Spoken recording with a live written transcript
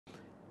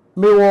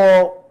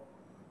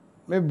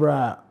me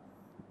bra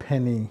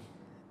penny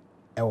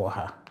ewo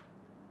ha.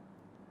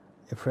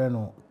 A friend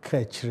no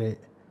Kaakyire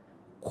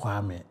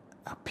Kwame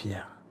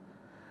Appiah.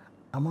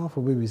 I'm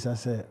for babies I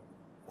say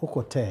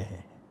okote.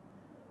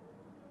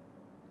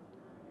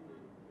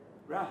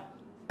 Bra.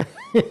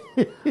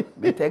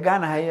 Me te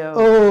Ghana Hi-life.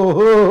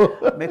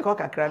 Oh. Me ko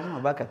kakra no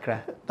ba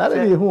kakra. That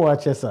is who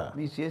watches her.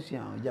 Me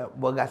suesua oja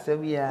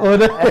bogasebia.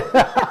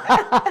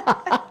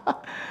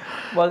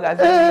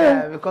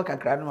 Bogasebia me ko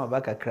kakra no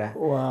ba kakra.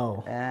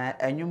 Wow.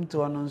 Anyum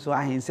to no so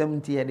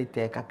ahensem tie de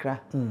te kakra.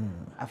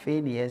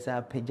 Afei ne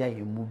yesa pagya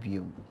yemu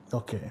biom.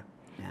 Okay.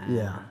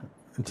 Yeah.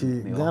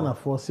 Nti Ghana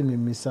force me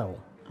misa wo.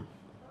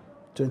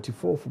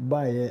 24th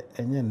buy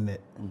enye nne.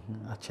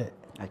 Ache.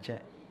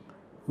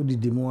 Udi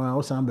dimo a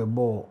o san be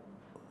ball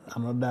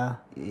another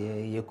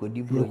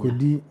yekodi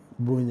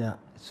bronya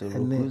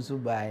Soroku so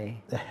buy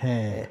to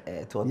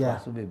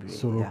so bebre.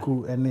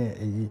 Soroku ene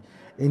eyi.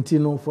 Nti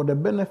no for the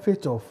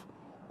benefit of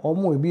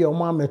omo ebi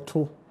omo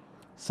ameto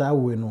sa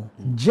we no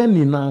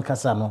Jenny na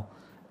nkasa no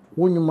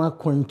wonyuma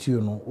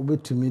kwantio no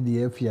obetumi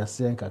de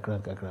afiase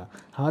nkakra.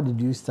 How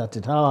did you start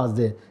it? How has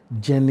the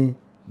journey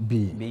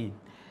been?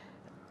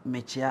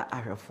 Mechia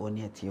ahwefo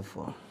ne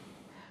atiefo.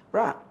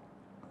 Bra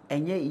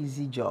enye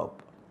easy job.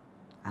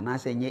 And I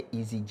say enye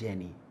easy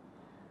journey.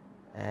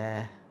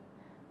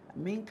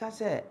 Minka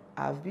say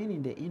I've been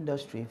in the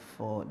industry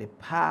for the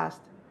past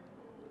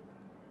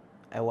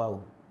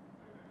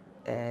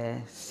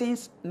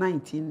since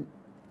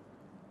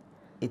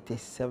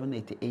 1987,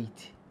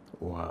 88.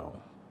 Wow.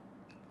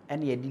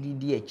 And ye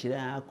did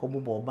a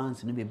kobo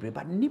bands no be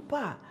but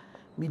nipa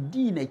me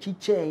di na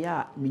chiche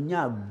ya me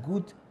nya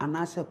good and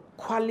I say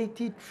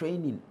quality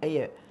training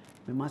me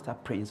Master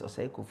Prince or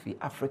say Kofi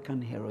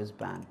African Heroes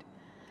Band.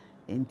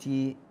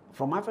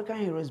 From African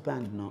Heroes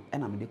Band no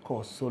and I'm the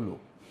call solo.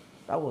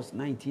 That was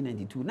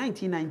 1992.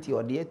 1990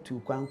 or the to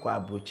Kwankwa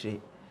Abrochire.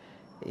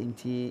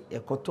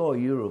 Ekoto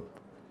Europe.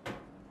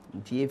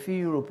 If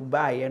Europe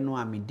buy no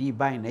I'm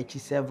buy in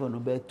 87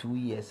 about 2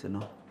 years no.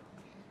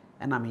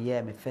 And I'm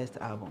here my first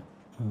album.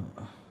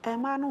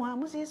 Emanu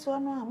amusi so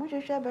no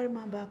amuhwehwe bari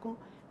mabako.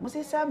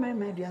 Musi sa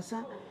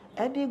mediasa.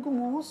 Edi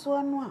gumu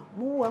so no a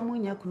mu wa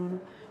munya kunu no.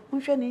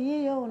 Nhwe ne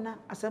yiye ona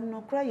asem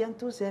no kra ye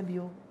nto se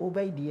bio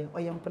obaidie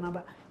oyempna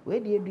ba we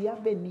die dua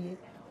benie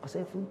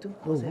osefuntu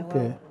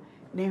osewa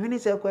ne hwene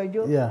se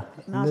kwadwo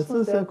na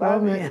so se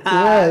kwame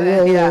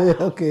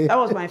yeah okay. That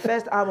was my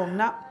first album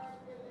na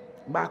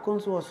back on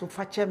so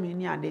fache me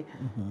ni ade.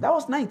 That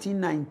was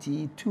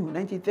 1992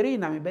 93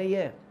 na me be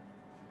here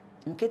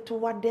nketo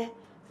wade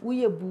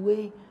we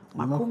buwe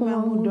makoma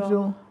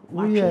mudo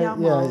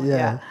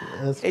yeah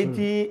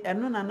eti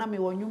eno na me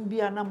wonwum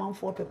bia na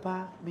manfo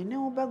pepa me ne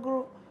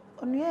obagro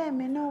onye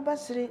me ne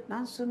obasire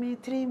nanso me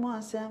 3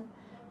 months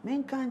me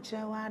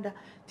nkanche wada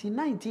ti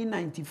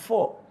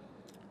 1994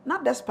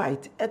 not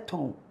despite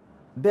eton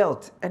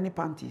belt any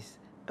panties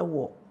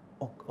ewo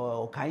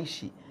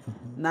okaishi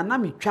na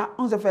me twa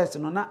on the first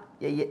no na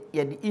ye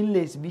the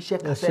inlays bi she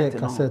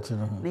cassette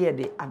no na ye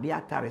the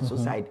abiatare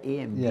society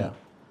AMB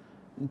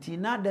nti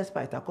na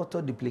despite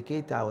akoto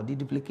duplicator or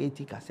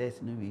duplicate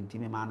cassette no nti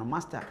me ma no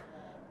master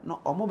no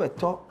omo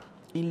beto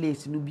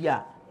inlays no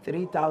bia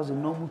 3,000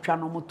 no mutwa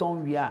no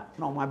muton wia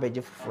na omo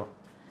abeje foforo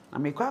na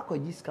me kwa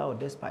akọji ska or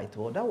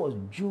despite that was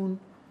June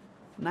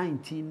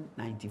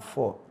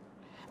 1994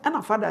 and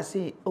my father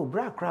say oh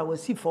bra kra we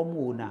si form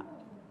wo na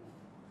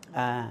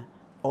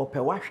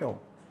opewahwe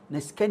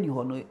na skani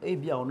ho no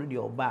ebia ono de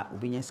oba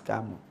obenya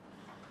ska mo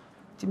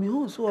ti me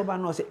hu so oba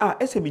no say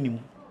ese minimu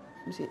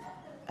me say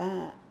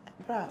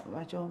bra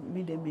wacho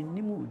me de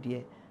minimu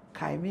de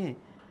kai me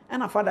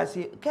and my father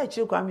say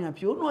Kaakyire Kwame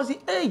Appiah no say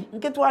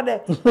nketo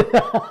de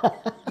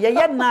ye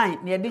 9 na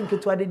ye de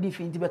nketo de di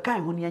finti be kai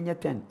ho ne nya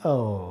 10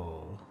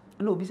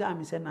 no obi say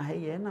me say na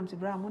he na me say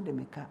bra mo de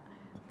meka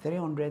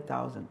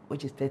 300,000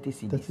 which is 30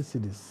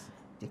 cedis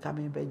they come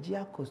in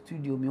Belgium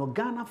studio me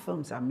Ghana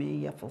films are me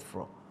here for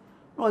fro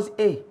no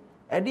say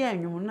e de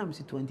anwum na me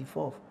say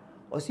 24th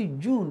or see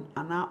June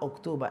and now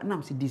October na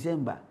me say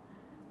December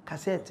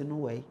cassette no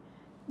way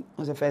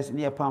on the first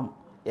near pam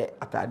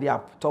atade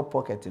up top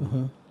pocket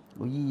no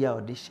oyi ya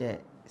o de share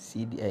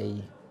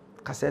CD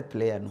cassette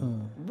player no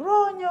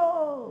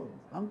bronyo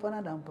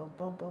ampana dam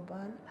pam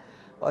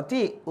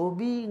oti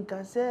obi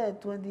nkase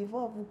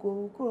 24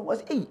 ko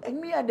was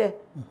emi ade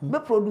be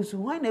produce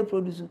why na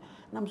produce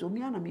na so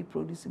mi ana me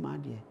produce ma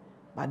de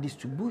but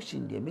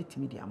distribution de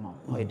metimi de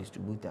amount no a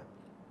distributor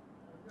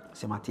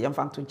se mate yam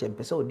fanto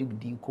chempese odi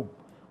budi nkom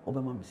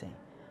obema me sen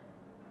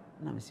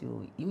na me se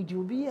you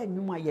obi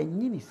anwuma ya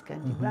nyini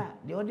skandi bra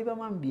de odi be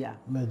ma mbia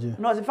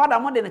no se father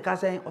mo de ne ka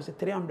sen o se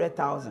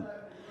 300,000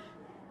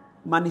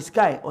 money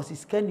sky o se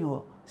skani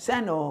ho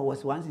send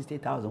was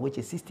 160,000 which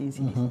is 16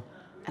 cedis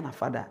and a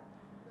father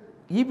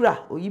Ibra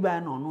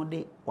oyiba na ono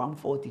de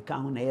 140 ka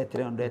ho na ye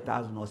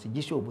 300,000 o se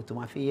gisho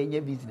obutuma fe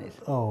yenye business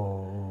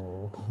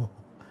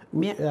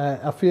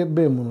afie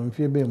be mu no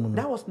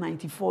that was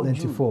 94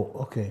 June.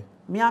 Okay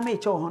me am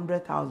echo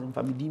 100,000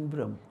 for me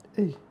dimbram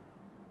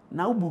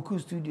na ubuku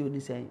studio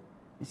ni say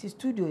This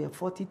studio here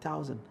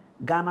 40,000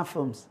 Ghana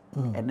films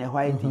and the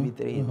white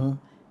TV3.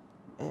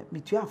 Me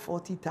too have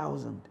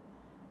 40,000.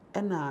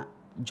 And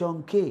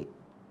John K,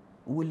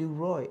 Willie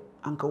Roy,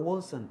 Uncle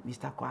Wilson,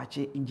 Mr.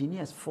 Kwache,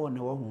 engineers 4 in the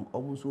home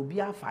almost will be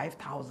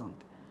 5,000.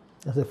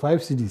 That's a 5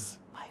 CDs.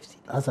 5 CDs.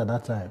 That's at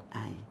that time.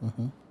 Aye.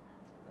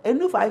 And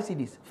no 5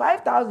 CDs.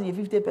 5,000 and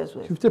 50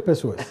 pesos. 50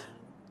 pesos.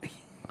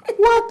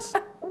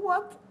 What?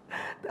 What?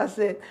 That's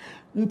it.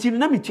 Until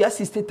now, me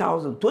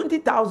 60,000,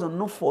 20,000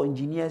 no for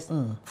engineers,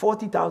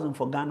 40,000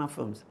 for Ghana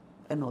films,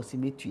 and also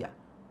me tuya,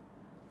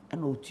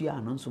 and no tuya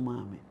and also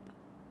mama.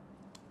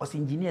 As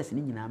engineers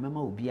in Ghana,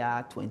 mama will be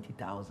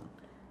 20,000,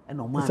 and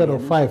no man instead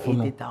of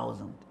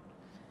 80,000.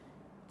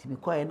 To me,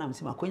 quiet and I'm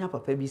saying, my coin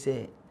papa be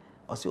say,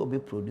 or say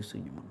obe produce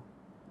you know.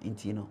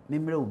 You know,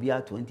 member will be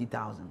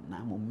 20,000. Now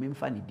I'm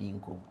memfani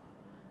dinko.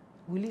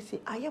 Will he say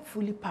I am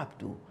fully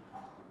packed though,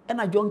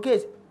 and a John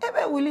case,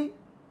 Willie.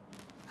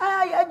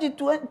 I edge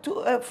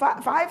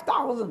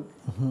 5,000.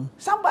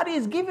 Somebody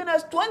is giving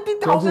us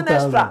 20,000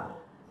 extra.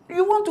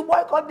 You want to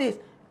boycott this?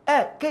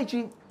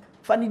 Kechi,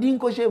 Fanny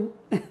Dinko Shem.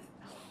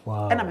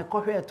 Wow. And I'm a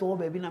coffee at all,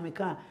 baby. I'm a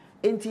car.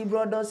 Auntie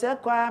brother say,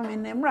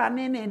 Kwame, I'm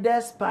running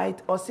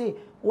despite or say,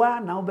 why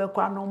now be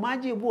no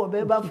magic war,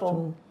 baby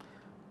from.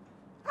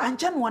 And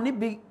Chen one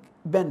big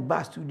Ben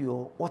Bar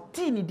Studio or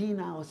teeny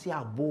dinner or say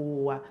a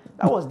boa.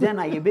 That was then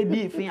I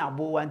be thing a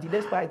boa and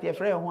despite your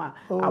friend one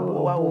a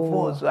boa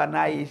phone so and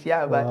I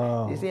share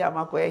but they say I'm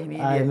a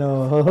queen. I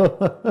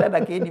know. Then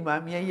I came to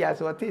my yes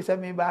or take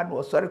some bad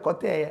was sorry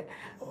cote.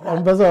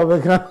 On Bessa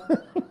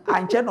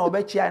And Chen or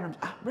Betchy and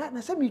Bryt, I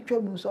said me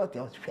trouble sort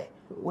of fair.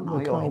 One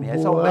of your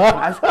hands so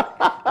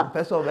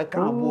person of a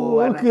cabo.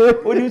 What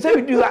do you say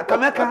we do at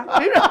Kameka?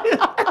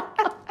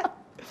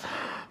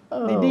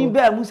 The Dean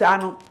Bear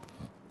Musano.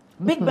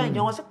 Big Ben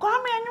John said,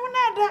 Kwame, and you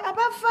know,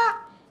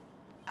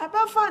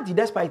 about fancy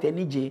despite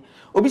any J.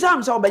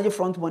 Obisam saw by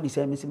front money,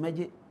 say, Miss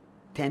Magic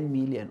 10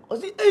 million.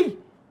 Was it, hey,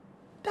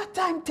 that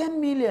time 10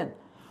 million.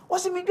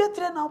 Was it me get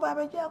now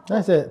by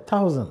that's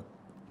 1,000.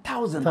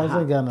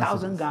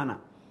 1,000 Ghana.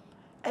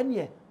 And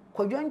yeah,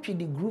 Kwajuanchi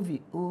the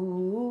groovy.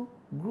 Oh,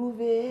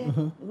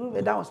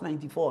 groovy. That was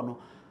 94, no.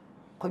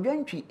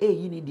 Kwajuanchi,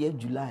 you need the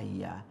July,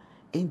 yeah.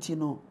 Ain't you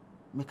know,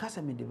 me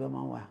casa me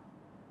development wa.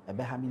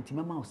 Ebe ha minti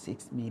mema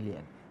 6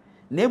 million.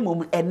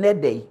 Name ene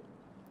day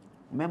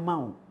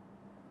mema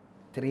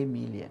 3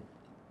 million.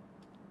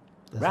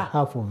 That's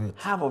half of it.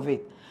 Half of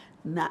it.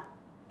 Na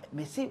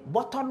me say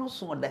bottom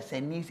so that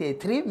say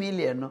 3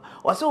 million no.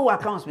 O so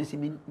accounts me say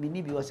me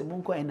ni bi o say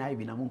monko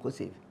NIB na monko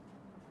save.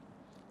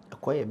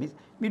 Akoye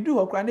me do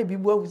okra na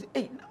bibu awu say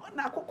eh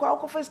na akokwa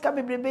akofes ka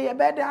bebrebe ye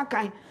be dey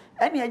akan.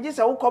 Ene age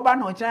say wokoba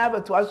na o kyan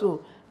abeto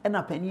aso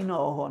na pani na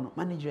o ho no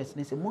managers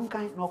ni say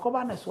monkan na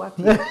okoba na so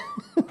ati.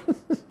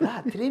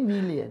 3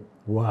 million.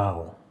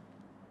 Wow.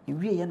 You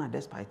really na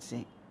despite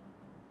saying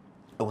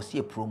I was see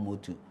a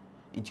promo too.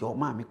 Into your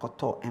mommy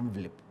got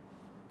envelope.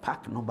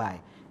 Pack no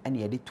buy. And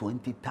you did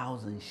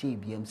 20,000 share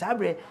BM.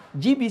 Sabre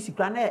GBC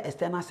plan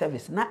external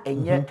service na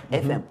enye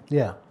FM.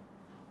 Yeah.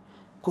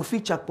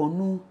 Kofi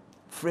Chakponu,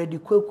 Freddy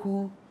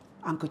Kweku,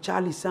 Uncle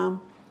Charlie Sam,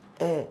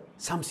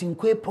 Samson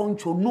Kwe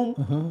Poncho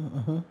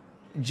Num,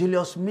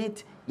 Julius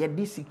Smith, ya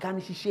disi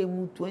kan share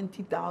mu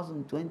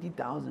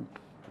 20,000.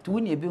 To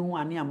win a bit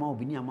one near my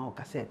opinion, my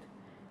cassette.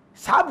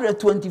 Sabre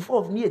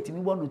 24 near to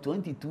me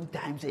 22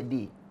 times a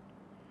day.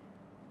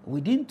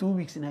 Within 2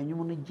 weeks, in a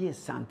human year,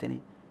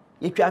 Santini.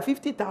 If you have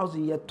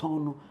 50,000 year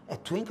ton, a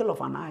twinkle of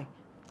an eye,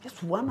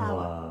 just 1 hour.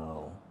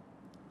 Wow.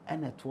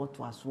 And at what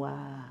was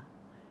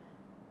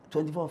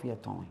 24 year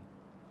ton.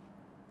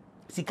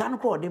 Si can't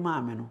call the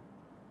mamma,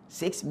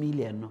 6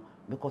 million, no,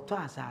 because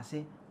twice I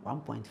say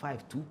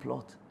 1.5, 2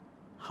 plot,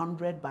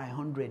 100 by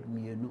 100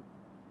 million.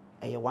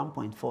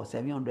 1.4,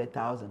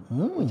 700,000,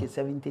 which is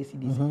 70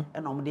 CDs,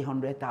 and only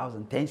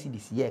 100,000, 10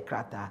 CDs, yeah,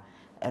 crata,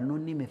 and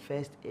only my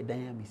first a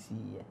diamond see,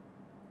 yeah.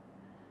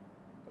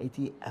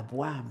 80 a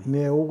boam.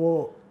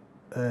 No,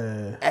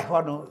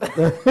 no.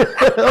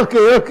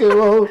 Okay,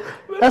 well,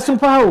 that's some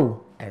power.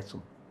 As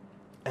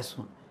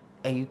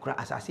and you cry,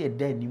 as I say, a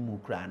dead new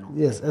crano.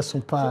 Yes, that's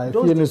some power.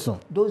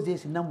 Those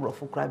days, number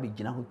of crabby,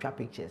 you know, who trap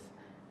pictures,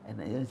 and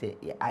I say,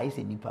 I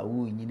say, Nipa,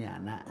 woo,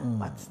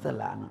 but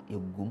still, I know, you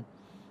goom.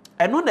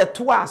 And on the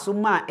twice, so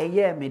ma a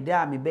year, me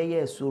da me be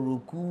ye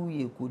soroku,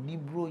 ye could be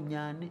bro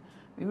nyane.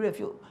 Me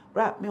refuse,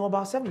 right? Me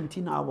about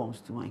 17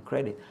 albums to my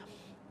credit.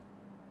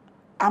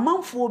 A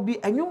month for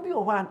be, and you be a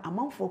one, a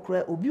month for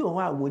credit, or be a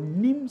while when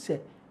Nim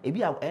say, a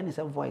be our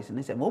NSM voice, and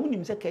they say, Mom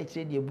Nim say, catch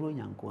the bro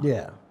yanko.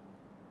 Yeah.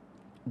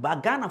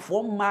 But Ghana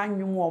for man,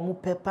 you more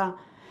pepper.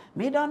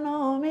 Me don't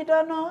know,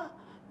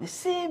 me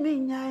see me,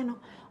 nyano,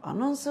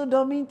 and also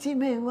dominti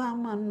me,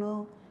 one man,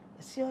 no,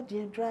 it's your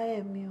dear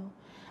dry meal.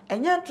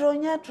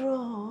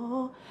 Enyatro,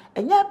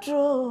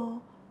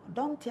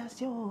 don't tell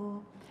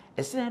you.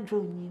 A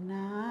central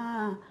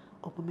nina,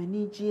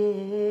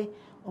 Opomenije,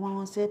 or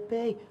my say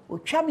pay, or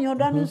chummy or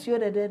don't you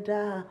the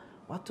dead.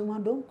 What to my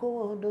don't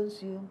go,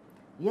 don't you?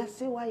 Yes,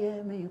 say why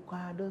am you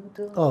quite don't.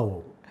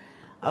 Oh,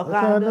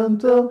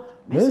 Okadonto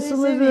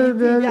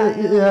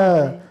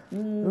yeah.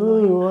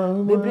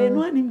 Bebre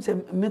no anim se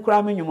me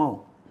kura me nwuma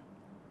o.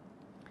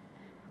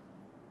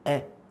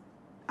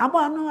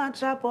 Abano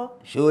atrapo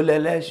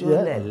sholele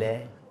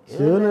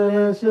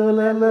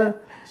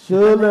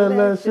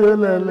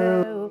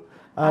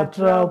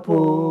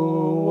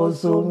atrapo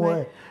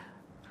somewhere.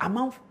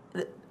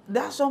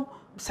 There's some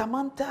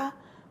Samantha,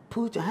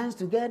 put your hands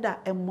together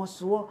and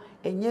moswo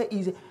enye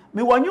easy.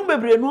 Me wanyum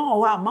bebre no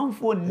o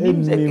amanfo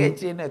nim se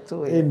keche na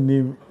to e.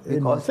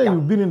 Because say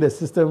you've been in the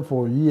system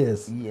for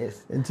years.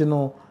 Yes. And you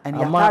know, and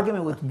you're tagging me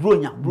with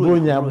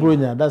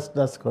bronya.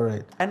 That's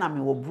correct. And I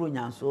mean with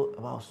bronya, so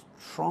about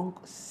strong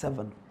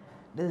 7.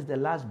 This is the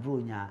last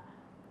bronya.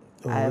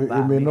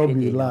 It may not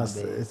be last.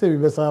 Say we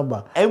better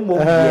samba.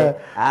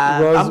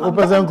 Because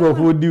person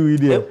go deal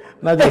with it.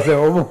 Not just say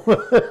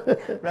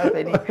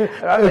Rapeni.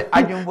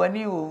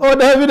 Ajumboni o. Oh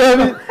David.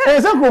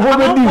 Say go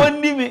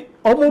deal.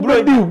 Omo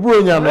deal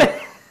bronya no.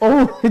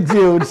 Oh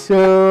deal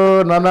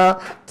so nana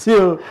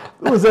till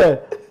who say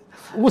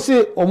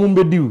omo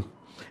be deal.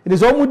 It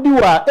is omo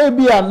deal a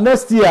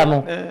next year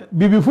no.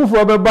 Bibi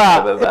fufu be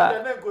ba.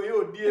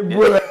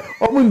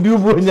 Omo deal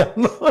bronya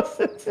no.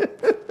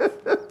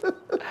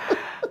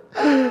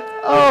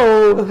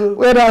 Oh,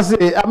 where I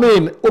say, I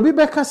mean, Obi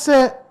Beka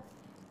say,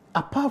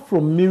 apart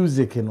from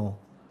music, you know,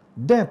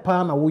 there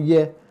partner we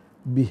hear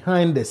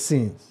behind the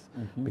scenes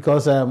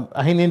because I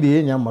in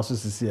the enya maso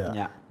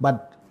yeah.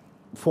 But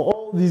for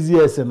all these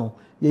years, you know,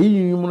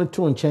 you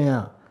monitor on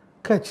China,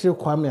 Kaakyire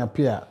Kwame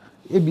Appiah,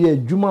 it be a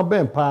Juma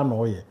Ben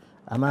partner here,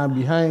 and I'm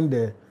behind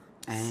the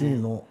scene,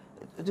 you know.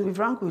 To be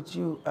frank with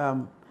you,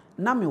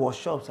 now me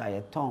workshops I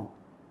a ton,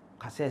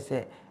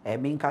 say,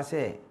 mean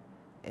say,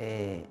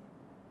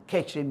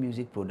 Kaakyire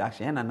music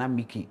production and na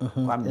Mickey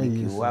Kwame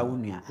Mickey wa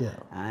unia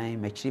I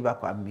mechiba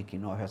Kwame Mickey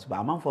no hwes but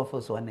am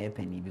for so na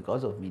penny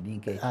because of me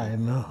din Kaakyire I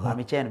know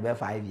I'm chain be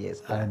 5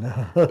 years I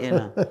know you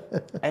know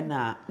and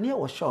near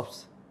was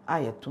shops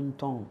I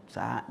tonton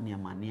sa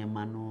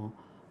niema no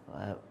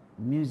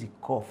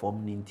music call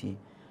form ninti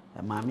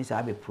ma me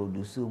say be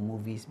produce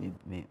movies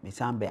me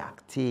sound be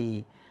act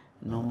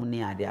no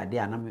money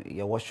ade na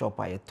your workshop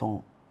I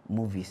ton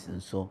movies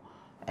and so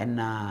and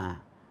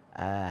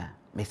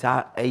me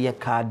sa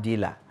car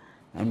dealer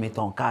and me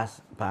ton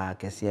cars pa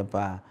kese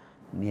pa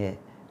me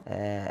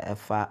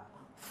fa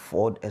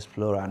Ford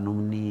Explorer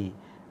nomni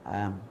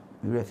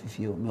me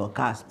refifio me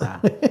cars pa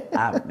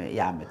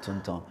me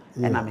tonton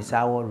and I me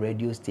sa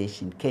radio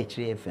station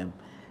Kaakyire FM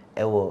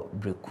ewo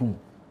Brekum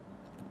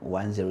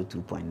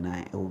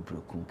 102.9 ewo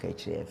Brekum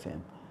Kaakyire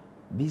FM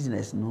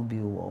business no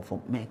be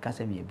for me ka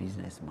say me a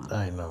businessman.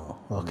 I know.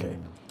 Okay.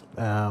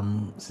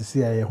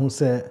 Sisi I who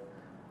say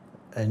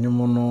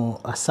enyumono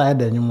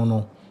aside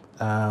enyumono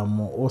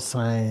o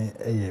sign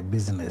a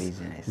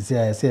business. See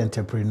I say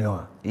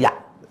entrepreneur. Yeah.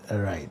 All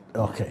right.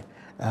 Okay.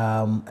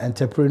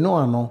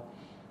 Entrepreneur no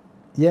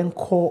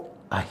yenko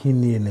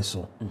ahini ne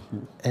so.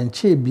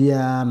 Enche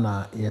bia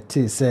na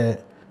yete say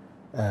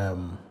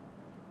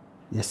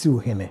yesi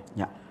uhene.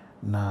 Yeah.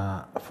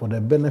 Na for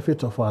the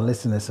benefit of our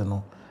listeners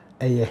no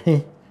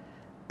eye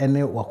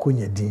ene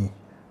wakonya din.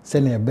 Se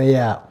na ebe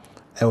ya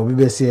obi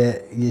be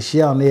se ye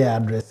share na ya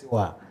address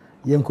wa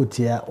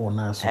yenkotia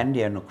ona so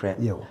ende no kre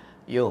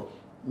yo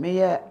me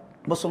ye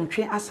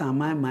bosomtwe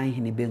asaman man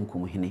hene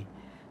benkum hene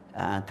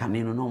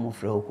kane no mo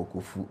frɛ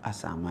okokofu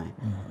asaman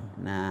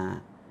na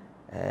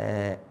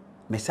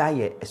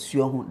mesaye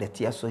asuo ho de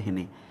tia so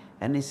hene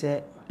ene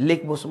se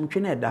lake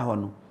bosomtwe na da ho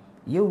no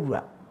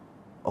yewura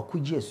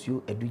okogi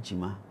asuo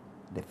adugima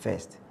the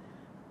first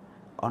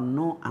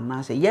ono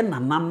anase ye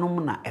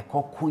nananom na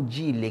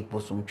ekokogi lake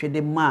bosomtwe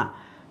de ma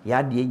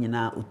ya de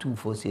nyina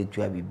otumfo se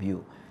atua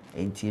bibio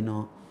enti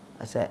no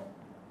ase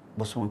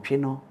bosomtwe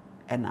no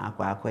ena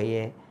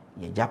akwaye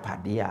ye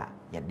japade a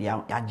ye de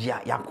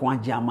ya ko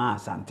agya ma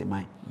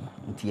asanteman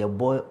nti ye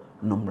boy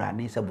nomra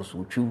ne se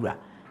bosomtwe wura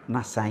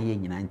na san ye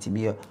nyina nti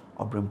me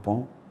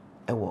obrempon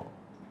ewo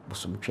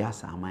bosomtwe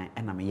asaman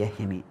ena me ye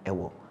hene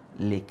ewo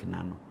lake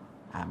nano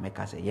a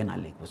meka se ye na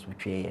lake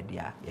bosomtwe ye de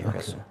a ye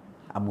hweso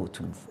ama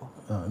otumfo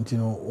nti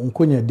no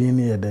onkonya din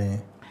ne ye den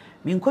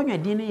me nkonya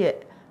din ne ye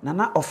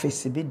nana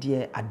office be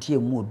de ade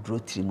mu odro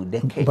tirimu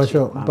de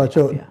Kaakyire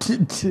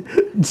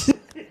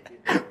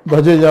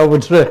bacho ya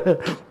wutre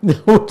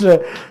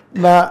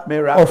na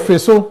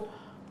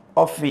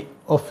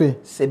office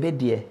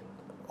sebedie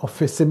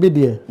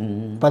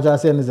bacho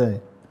ase ne say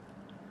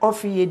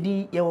office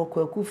yedi ye wo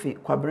kwakufe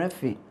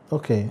kwabrefe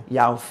okay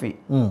ya office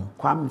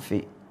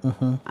kwamfe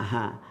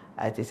aha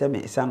ati se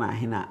me sana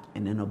hina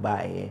ene no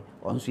baaye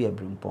onso ye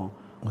brimpon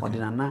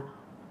odinana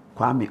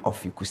kwame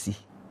office kusi.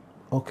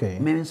 Okay.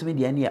 Me nso me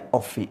de ne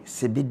office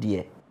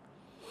sebedie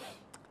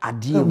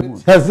adie mu.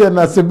 Ase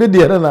na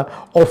sebedie na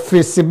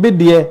office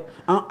sebedie.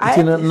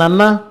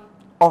 Nana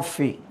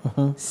office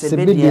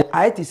sebedie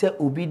ayeti se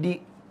obi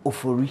di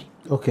ofori.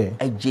 Okay.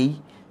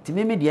 Agei ti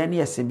me de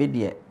ne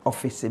sebedie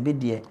office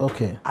sebedie.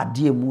 Okay.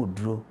 Adie mu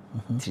odro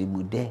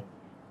trimude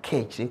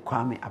Kaakyire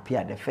Kwame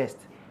Appiah the first.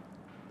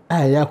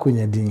 Ya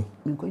konya din.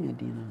 Me konya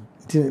din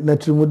na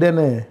trimude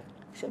na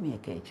se me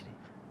Kaakyire.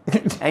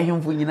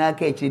 Ehimfo nyina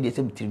ka ekyire de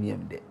sem tirimiam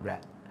de bra.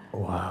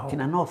 Wow.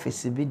 Tina na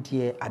office bi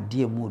de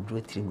ade mu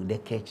oduro tirimu de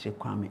Kaakyire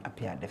Kwame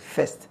Appiah the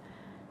first.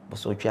 But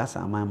so twa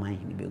sama man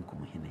hini be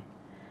nkum hini.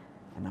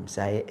 And I'm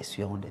say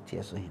esua on the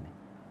tear so hini.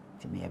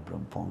 Ti me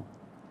ebrompon.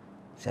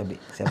 Sabi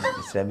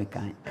Islamic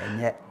kan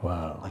enye.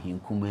 Wow.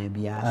 Ohinkuma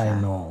bi asa.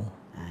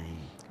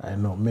 I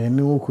know. Me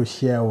ni wo ko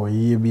share wo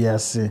ye bi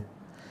ase.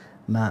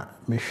 Na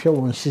me hwe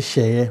won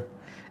hyehyeye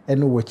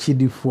ene wo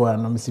chidifo a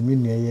na me se me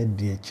nua ye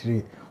de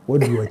akyire. Wo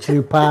de wo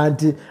akyire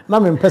paanti na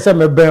me mpese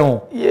me ben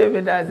ho. Ye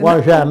me da.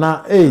 Wa hwe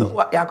na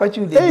yakwachi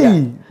de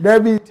dia. Da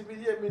bi ti bi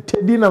ye me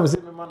tedi na me se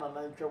me mana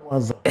na ntwe mo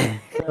aza.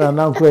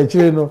 Na ko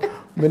akyire no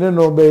me ne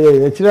no be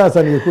ye akyire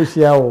asa ne ko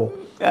share wo.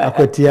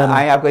 Akwatia no.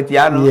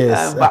 Akwatia no.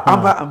 Yes.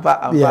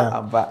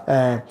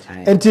 Amba.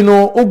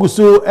 Entino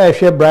oguso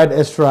ehwe Bryt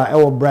extra e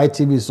wo Bryt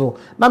TV so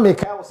na me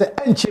ka wo se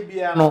enche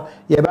bia no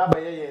ye ba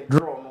ye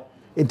draw no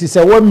enti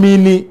se wo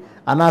mini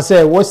ana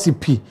se wo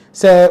sipi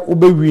se wo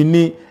be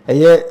wini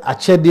eye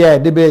achede a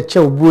de be che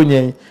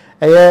obronyen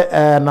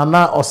eye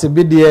nana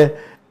osebede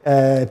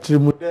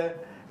trimude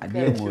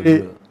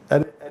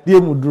adie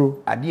mudro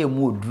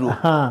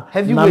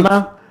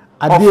heavyweight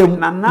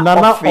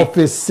nana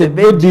office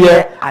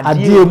bedie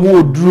adie mu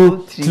odru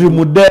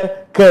trimude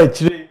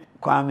Kaakyire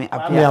Kwame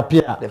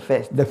Appiah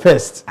the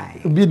first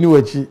bi ni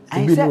wachi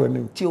bi ni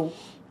wani tio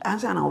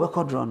ansa na we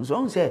kodron so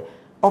on say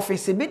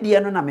office bedie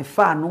no na me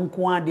fa no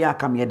nko ade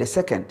aka me the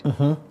second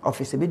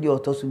office bedie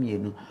otoso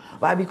mienu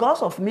but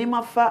because of me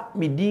mafa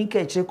me din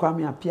Kaakyire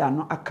Kwame Appiah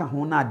no aka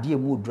ho na adie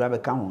mu odru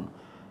abeka ho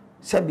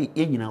sebi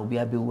enyina obi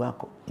abewu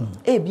akọ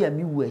e bia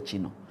mi wu achi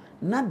no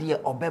na de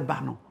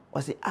obeba no o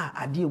say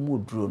adie mu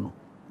odru no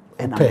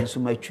e na me so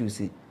ma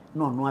choose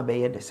no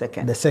abeye the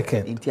second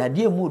inti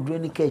ade mu odru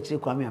ni Kaakyire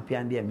Kwame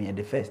Appiah de me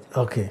the first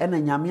okay e na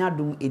nyame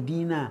adum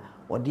edin na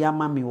ode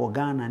ama me wo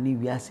Ghana ni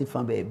wiase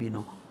fa ba bi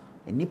no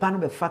nipa no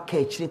be fa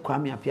Kaakyire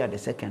Kwame Appiah the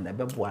second e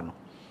beboa no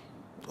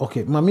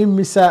okay mami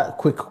misa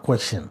quick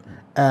question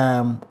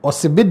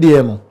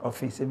osebedie no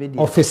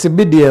office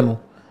bedie no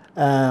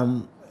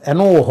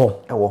eno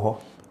wo ho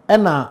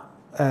ena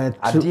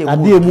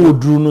adie mu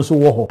odru no so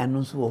wo ho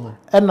eno so wo ho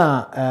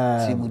ena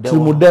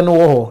trimude no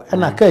wo ho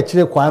ena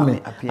Kaakyire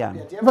Kwame Appiah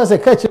ye se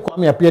Kaakyire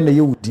Kwame Appiah na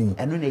ye wudin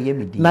eno na ye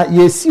medin na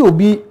yesi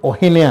obi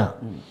ohene a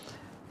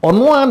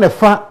ono a ne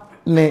fa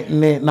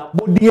ne na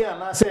bodie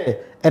ana se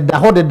eda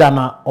ho de da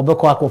na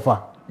obekọ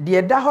akofa de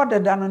eda ho de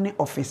da no ne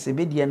office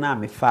bedie na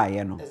me fa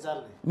ye no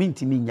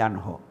mintimi nya no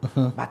ho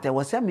but e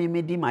wo se me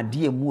medi ma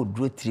die mu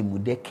odru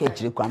trimude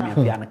Kaakyire Kwame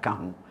Appiah na ka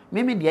ho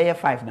me de ye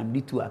 5 na me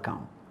 2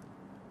 account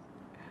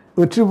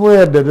otribo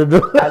ya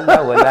dedodo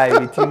Allah wallahi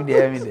bitim de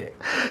emi de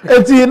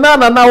eti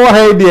na wo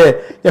ha de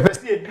ya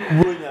pese edi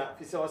bronya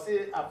fi se o se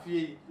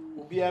afie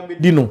obi a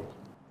medi no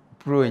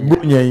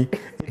bronya yi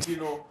eti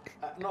no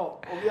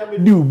obi a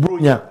medi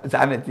bronya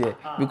sanete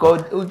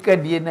because o ka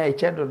die na e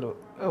chedo do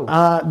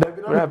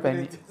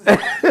dabi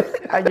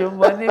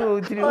ajombani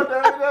otri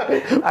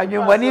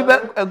ajombani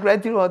ba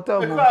agratiri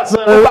otomo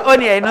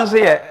oni e no so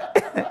ye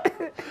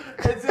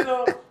eti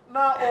no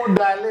na o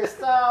dial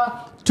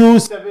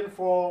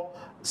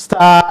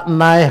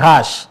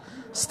 *274*9#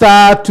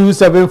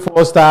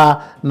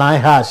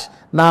 *274*9#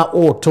 na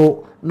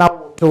auto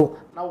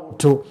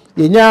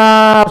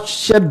yenya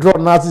shedro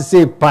na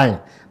say pine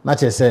na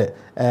chese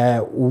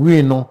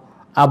wi no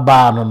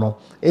aba no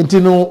enti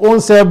no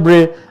onse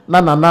bre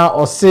na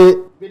ose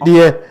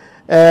de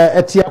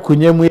etia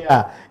konyam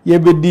ya ye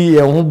bedi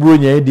ye ho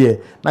bronya de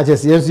na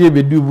chese yenso ye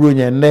bedi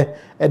bronya ne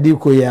edi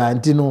koya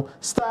enti no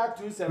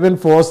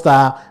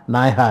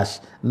 *274*9#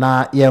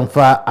 na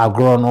yemfa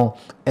agro no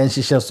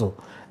enhihye so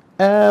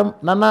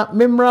nana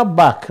memra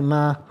back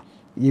na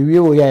yewie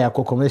wo ya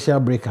commercial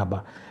break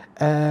aba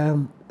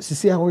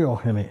sisi a wo yo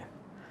hene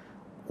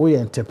wo ye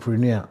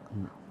entrepreneur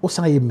wo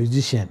san ye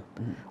musician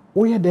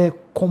wo ye de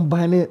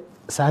combine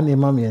sa na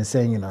ma me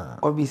ense nyina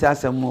obisa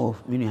asemo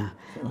minua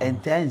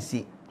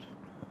entansi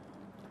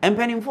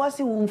empanimfo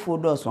si wumfo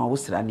do so wo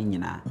sra ni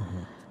nyina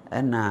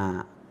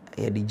na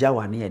ye di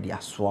jawa na ye di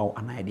asoa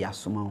ana ye di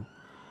asoma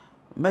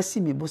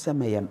masi mi bosa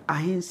meyen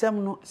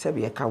ahensem no se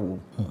be ka wo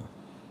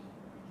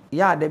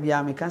ya da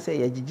bia me kan say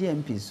ye gigi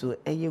MP so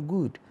ye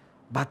good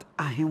but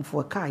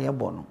ahemfo ka ye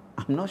bo no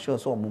I'm not sure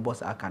so mo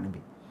boss aka no bi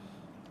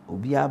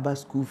obi aba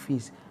school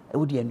fees e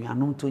wo di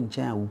anuanom to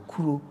nchen wo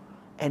kuro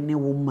ene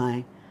wo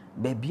man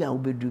ba bia wo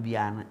bedu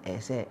bia na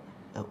say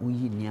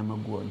uyi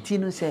niam go nti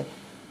no say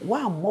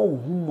wa mo wo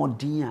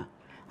humodin a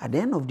at the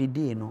end of the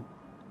day no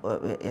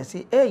you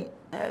say hey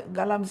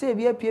galamse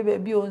bia pie ba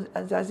bi o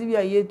asase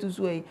bia ye tu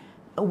so e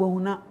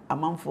obahuna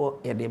amanfo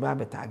ye de ba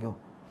betage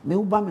me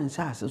wo ba men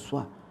sa aseso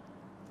a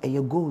e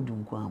gold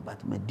nkwa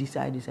but me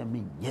decide say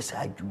me yes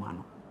adwuma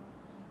no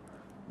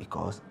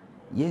because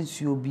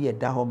yensuo bi e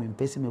da ho me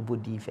pese me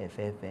bodi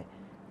fefefe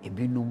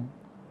ebinum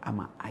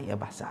ama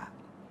ayebasa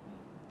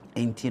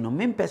enti no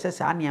me pese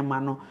sa niema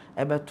no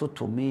ebe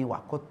toto me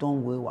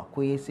wakoton we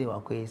wakoyese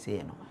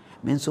no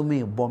me nso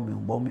me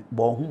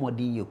bo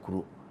humodi ye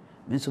kuro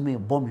me nso me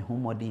bo me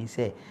humodi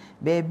say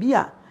be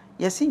bia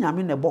yes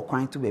nyame na bo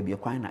kwan to baby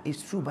kwan na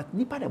it's true but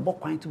nipa de bo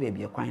kwan to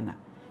baby kwan na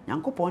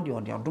Nyankopon de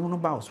odom no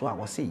ba so a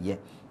wo se ye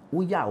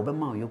wo ya wo be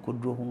ma yo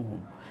koduro honhom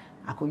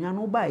akonwa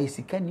no ba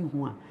esika ni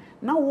hu a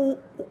na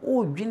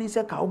wo dwini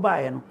se ka wo ba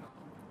ye no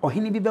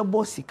ohini bi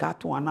bebo sika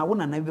to na wo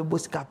na bebo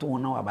sika to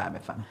na wa ba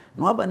befa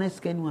na wa ba na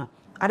sika ni a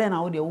ade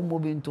na wo de wo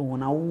mbobi nto ho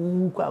na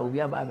wo kwa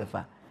obi aba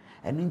befa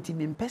eno nti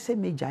me mpese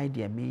meja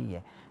ide me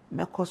ye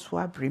mekoso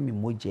abre me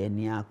moja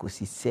ani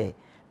akosi se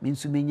me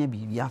nsu menya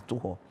bibia to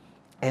ho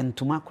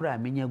entuma kura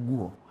menya gu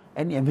ho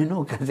ene me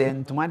no ka se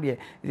entuma de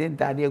ze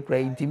ntade kura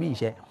intimi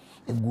nhye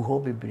egu ho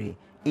bebre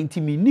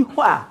intimi ni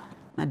ho a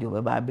na de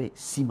obeba be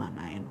sima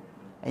nan no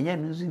enye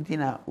no nsu nti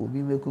na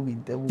obi meku bi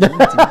ntamu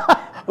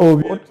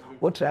obi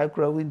what try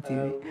kura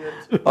wintimi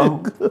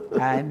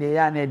and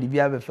ya na de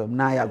bia be fam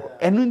na ya go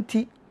eno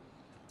nti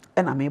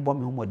ena me bo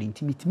me ho mode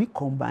intimi timi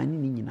combine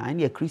ni nyina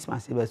na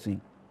Christmas e beso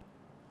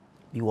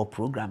we were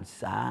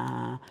programs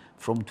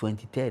from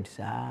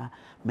 23rd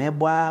me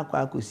bo akwa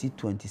akosi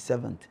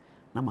 27th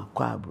na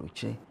makwa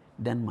abroche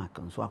Denmark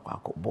nso akwa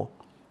akobo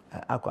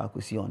akwa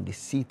akosi on the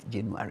 6th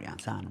January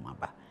ansa na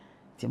maba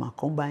ti ma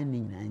combine ni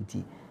nyina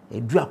nti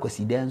edu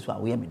akosi den so a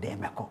we me den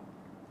meko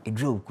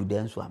edu oku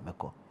den so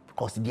ameko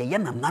because de ye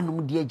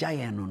nanom de agya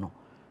ye no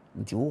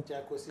nti wo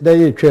da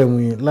ye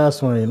twam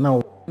last one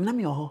na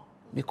me ho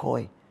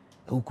because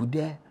oku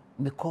de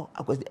meko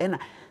akosi ena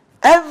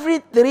every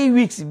 3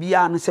 weeks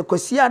bia no se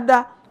kosi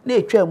ada na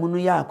etwam no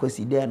ya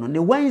akosi de no ne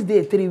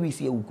Wednesday 3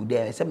 weeks ye oku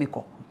de se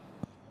meko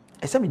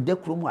ese me de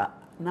krom a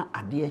na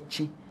ade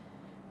echi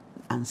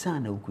ansa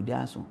na oku de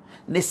aso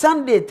ne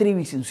Sunday 3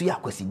 weeks nso ya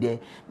akosi de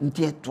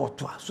nti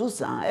etoto so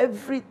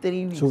every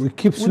 3 weeks so it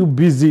keeps you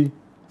busy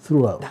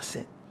throughout. That's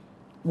it.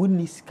 We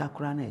need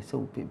kakura na ese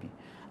opebi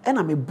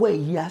ena me boy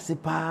yi ase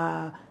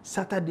pa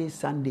Saturday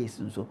Sundays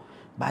nso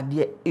but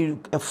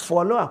the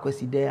follow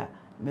akosi de a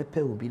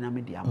mepe obi na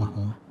me de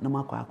ama na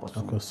makwa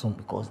akoso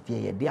because there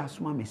ye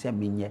asoma me se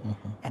menye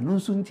eno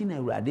nso nti na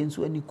awurade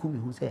nso ani ku me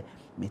hu se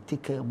me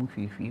take mu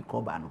hwehwi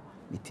koba no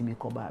me timi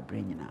koba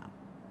abre nyina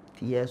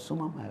ti ye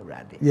soma ma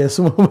awurade yes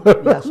soma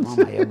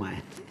ma ye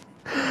man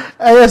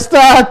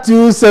star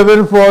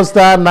 274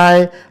 star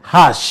 9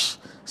 hash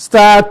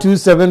star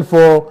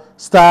 274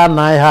 star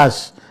 9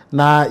 hash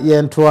na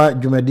ye ntoa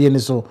dwumadie ni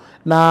so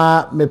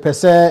na me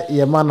pese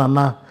ye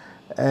manana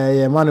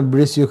ye man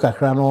brace you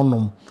kakra no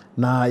onom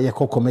na ye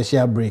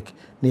commercial break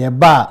na ye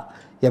ba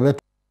ye be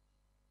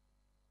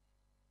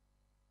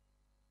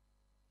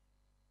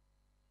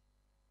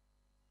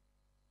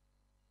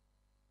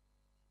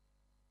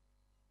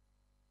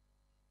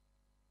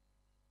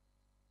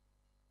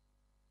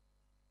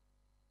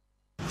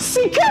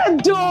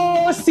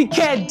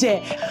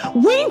Sikede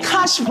win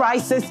cash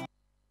prizes.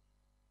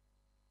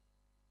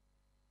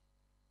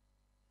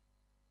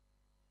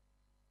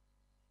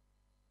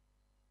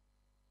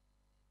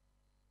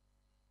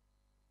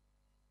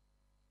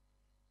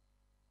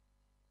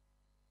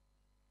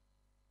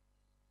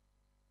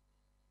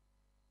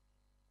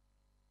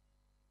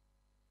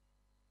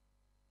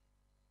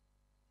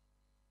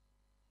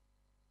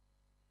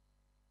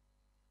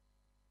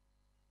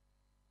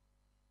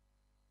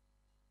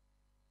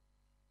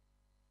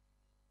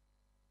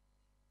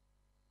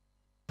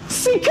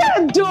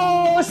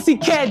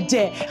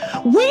 Sikede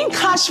win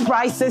cash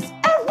prizes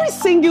every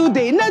single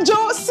day.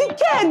 Najo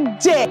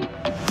Sikede.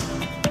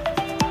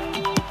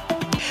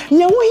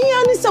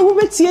 Nyawuhia ni se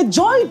wobetie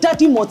Joy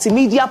Daddy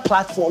multimedia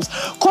platforms.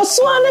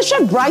 Kosuane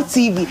she Bryt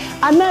TV,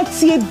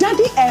 anatie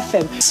Daddy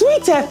FM,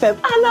 Sweet FM,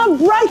 and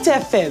Bryt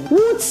FM.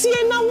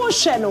 Wutie na wo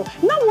sheno,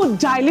 na wo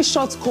dial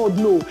short code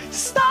no.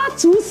 Star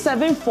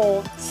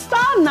 274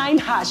 star 9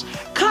 hash.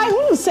 Kai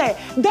who say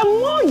the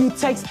more you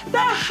text, the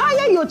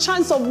higher your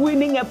chance of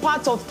winning a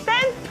part of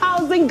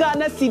 10,000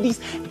 Ghana cedis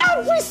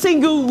every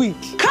single week.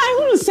 Kai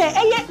who say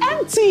eye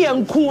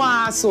MTN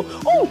kwaso.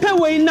 Umpe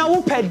we na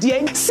wo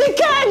pedie.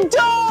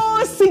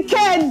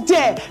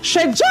 Sikede she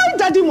Joy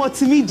Daddy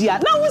multimedia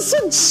na wo so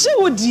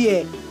chiwo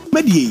die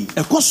Medie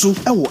ekoso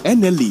ewo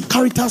NLA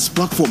Caritas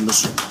platform no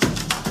so.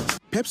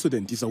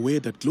 Pepsodent is aware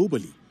that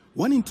globally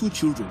 1 in 2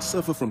 children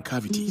suffer from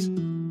cavities.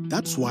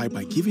 That's why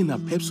by giving her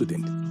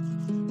Pepsodent,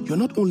 you're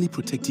not only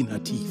protecting her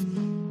teeth,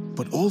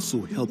 but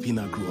also helping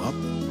her grow up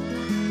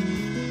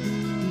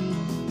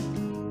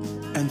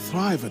and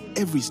thrive at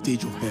every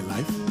stage of her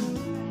life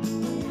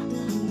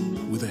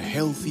with a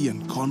healthy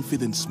and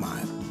confident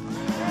smile,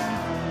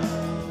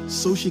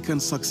 so she can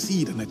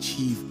succeed and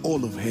achieve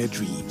all of her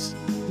dreams.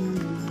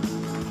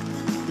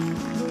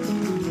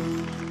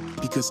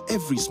 Because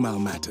every smile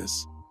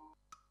matters.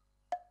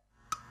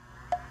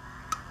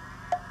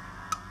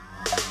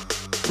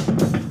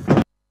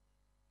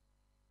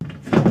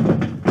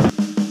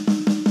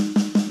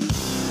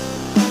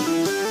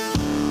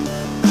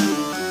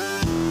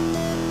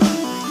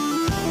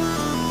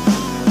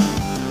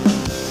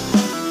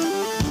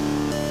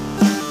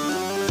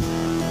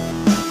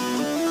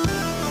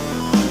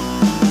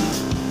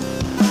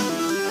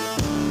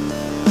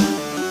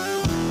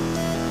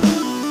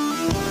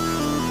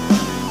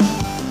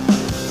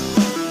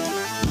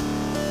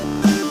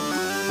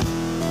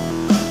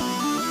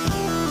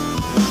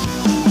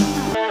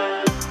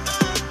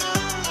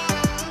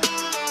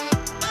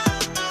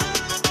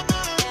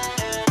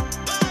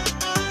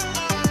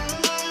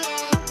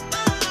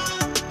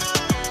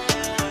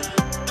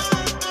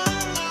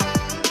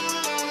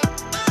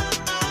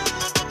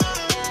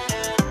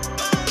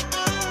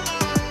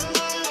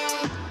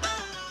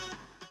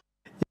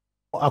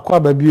 akwa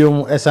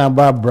babiom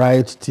esamba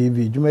Bryt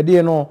TV.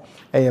 Dwumadi no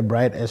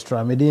Bryt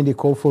Extra. Mede ndi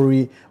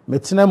kofori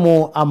metena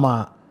mu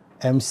ama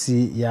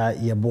MC ya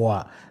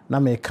yeboa. Na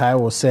me kai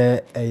wo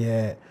se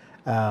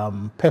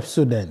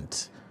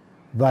Pepsodent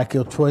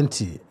Vacuum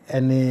 20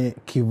 ene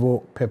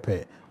Kivo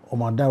Pepe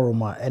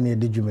omadaroma ene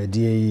de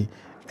dwumadi yi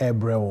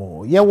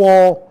ebrewo.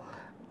 Yewo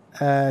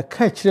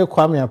Kaakyire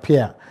Kwame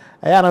Appiah.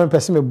 Aya na me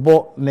pese me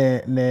bo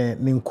ne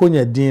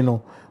nkonya din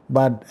no.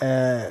 But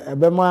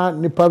ebema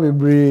nipa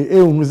bebre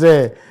ehunu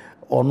se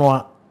ono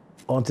a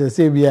onte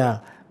se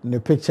bia ne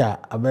picture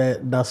abe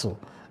daso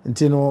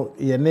ntino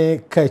ye ne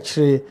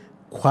Kaakyire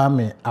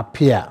Kwame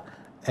Appiah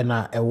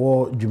ena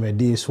ewo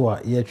dwumadi so a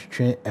ye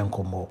twetwe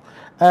enkomo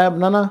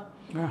nana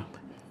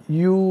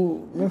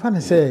you me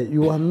fan say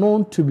you are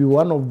known to be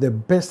one of the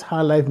best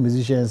Hi-life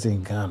musicians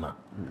in Ghana.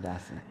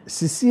 That's it.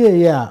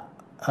 Sisi ya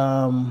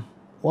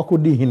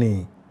wakodi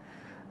hini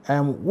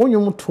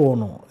wonyum to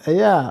no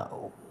eya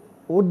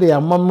ode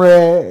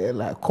amamre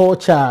la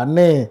culture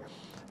ne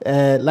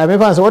la me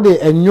fan say ode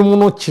enwum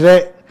no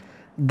kire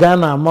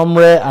Ghana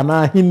amamre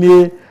ana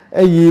hinie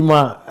eyi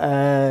ma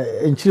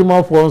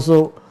enchirima fo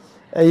nso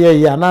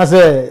eye ya na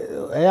say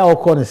eya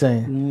okọ ne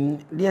sen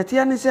de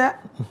tia ne say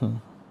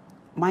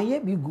maye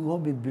bi gu ho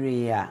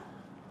bebre ya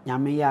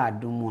nyame ya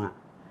adom a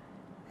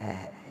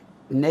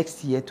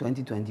next year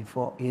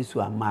 2024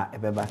 yesu ama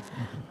ebeba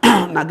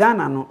na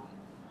Ghana no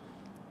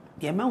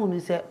de ma hunu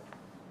say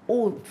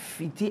o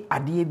fiti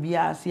ade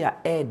bia se a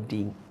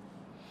edin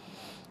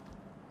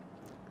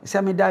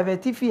se me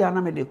divertifi ya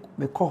na me de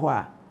me kɔ hɔ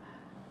a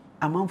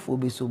amanfo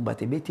be so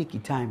but e be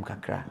take time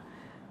kakra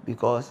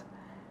because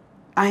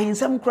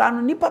ahensem kra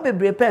no nipa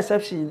bebre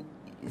perception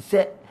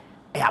se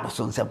e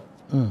abosonsem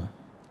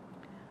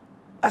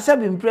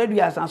asabi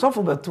mpredu asan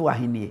sofo beto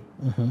ahenie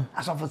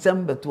asofo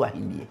sem beto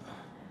ahenie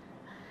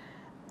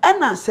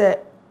ana se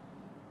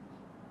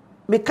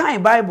me kan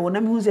Bible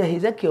na me hu se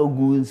Hezekiel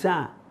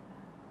gunsa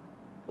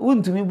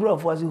wontumi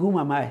brofo as who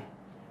am I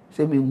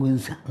se me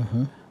gunsa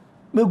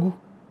megu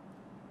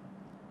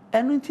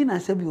enu nti na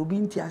se bi obi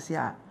nti ase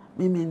a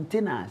me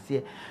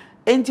maintenance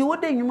enti wo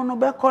de nwum no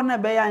be kɔ na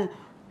be ya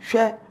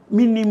hwɛ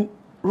minim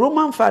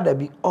Roman father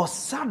bi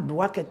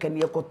osadwa keke ne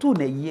yekoto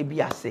na yie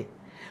bi ase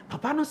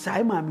papa no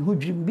sai ma me hu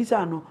dwim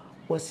bisa no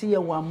wɔse ye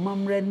wa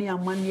mamre ne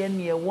amane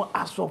ne ye wo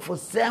asofo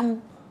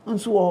sem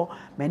nso wo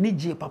mani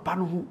gye papa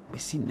no ho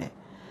besi ne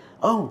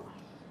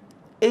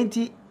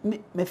enti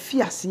me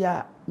fiase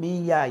a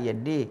me ya ye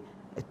de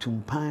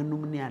tumpan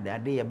num ne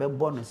ade ye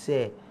bɛbɔ no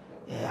se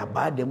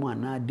abade mu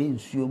ana de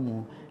nsuo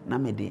mu na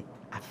me de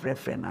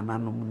afrefre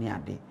nananom ne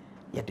ade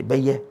ye de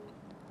bɛyɛ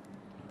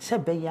se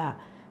bɛyɛ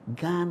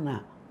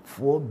Ghana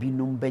fo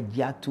binum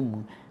bɛgye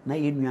atum na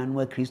ye nuanu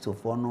a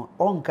Kristofo no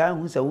onka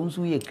hu se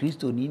wonsu ye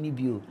Kristo ni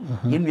bio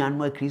ye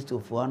nuanu a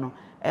Kristofo no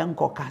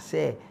enkoka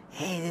se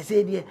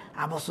se die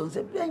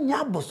abosonsem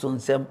nya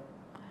abosonsem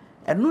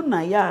enu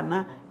na ya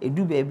na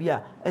edu baabi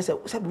a ese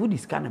se wo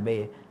diska na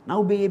bɛyɛ na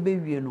wo bɛyɛ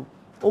bɛwie no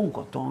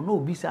onkoton na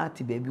obi sa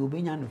ati baabi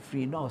obenya no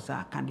free na osa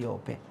aka de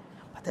opɛ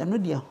but enu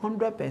de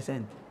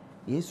 100%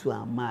 Yesu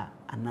ama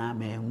ana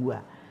mengu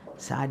a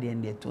sa de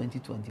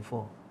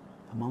 2024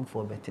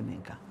 amanfo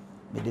betemenka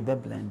me de be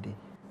blend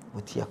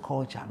with your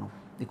culture no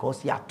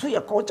because ya to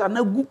your culture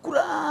na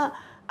gukura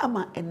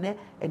ama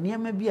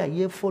enema bi a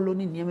ye follow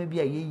ni enema bi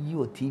a ye yi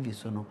o TV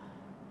so no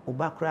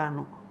obakra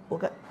no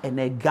oga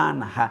ene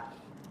Ghana ha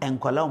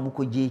enkola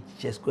omukoje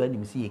cheskura ni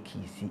msi ye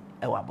kisi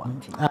e wa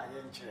bonti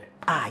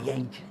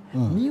yenche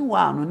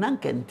meanwhile no nan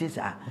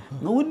kentisa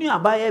na woni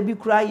abaya bi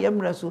kura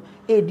yemre so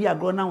di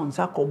agro na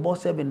wonsa kobo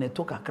 7 ne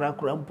to kakra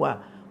kura mpo a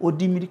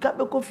odimirika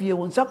beko fie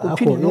wonsa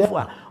kotwi ni nofo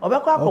a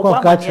obeko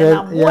akokwa ma ye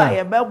na bo a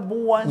ye bebo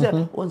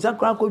wonse wonsa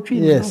kura kotwi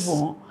ni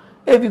nofo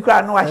bi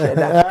kura no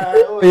aheda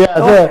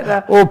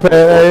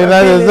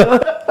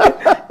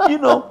you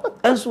know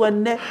and so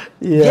ne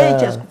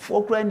just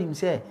for kura nim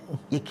say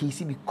ye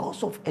kisi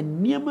because of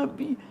eniema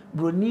bi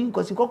broni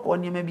nkosi kokko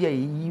eniema bi a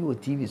yi o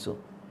TV so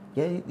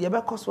ye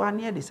be koso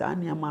ane de sa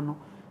aniama no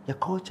ye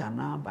culture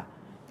na aba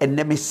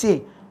enne me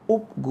say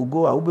o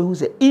gogo a obehu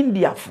say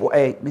India for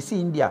me say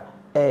India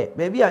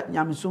baby a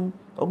nyamsum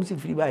o si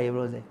free ba ye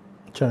brother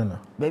China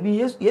baby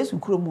yes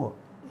ukrom ho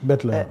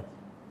Bethlehem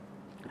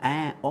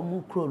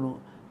omu kro no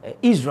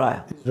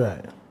Israel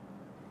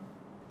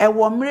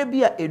wo mre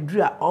bi a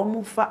edura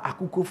omu fa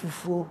akoko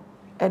fufuo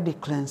de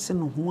cleanse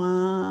no ho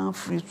a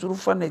free suru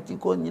fa na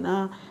tiko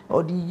nyina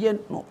o di ye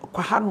no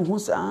kwa ha no ho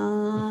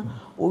sa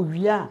o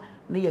wia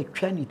na ya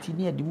twa ne ti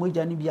ne de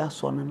moja ne bi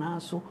aso no na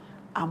so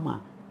ama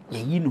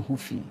yayi no ho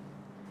fi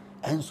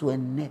enso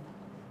enne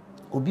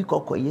obi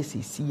kokko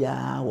yesisi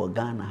ya wo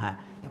Ghana ha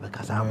e be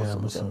kasa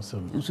aboso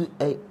enso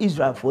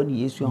Israel for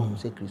ni Yesu ahun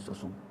se Kristo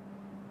so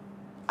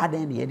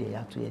adan ne ye de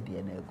ya to ye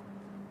de na ego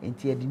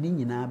enti ye de ni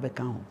nyina be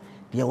ka ho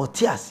de wo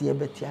ti ase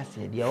be ti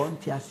ase de wo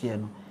nti ase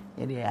no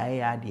ye de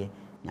aye ade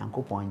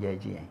Nyankopon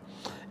jaji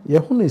ye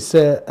hunu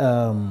se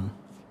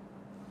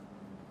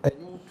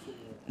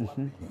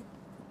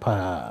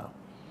pa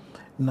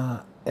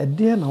na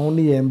ede na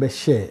woni ye mbe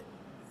share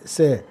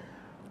se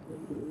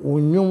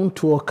wonwum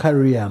to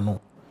career no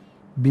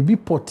bibi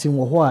potting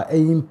wo ho a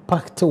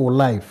impact your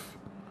life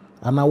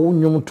ana wo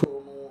nyom to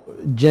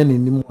journey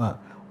ni mu a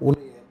wo ne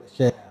be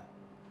share.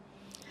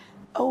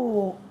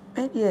 Oh,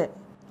 maybe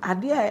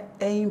idea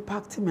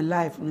impact my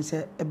life no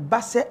say e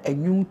ba se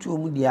anwum to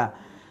mu dia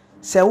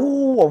se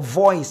wo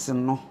voice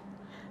no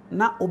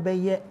na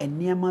obeye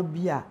eniema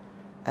bia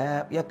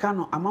ye ka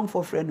no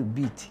amanfo frɛ no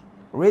beat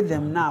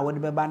rhythm na wo de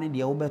beba ne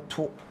de wo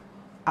beto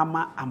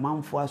ama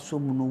amanfo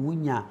asom no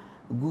wunya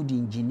good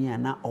engineer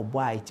na obo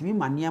a itimi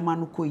ma niema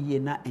no koyie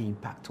na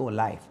impact your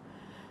life.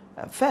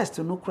 First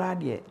no kra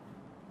de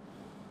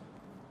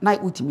na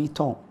utimi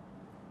ton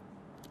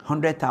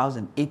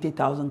 100,000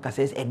 80,000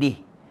 cassettes a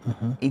day.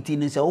 It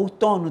is a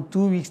turn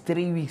 2 weeks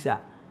 3 weeks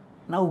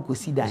now we go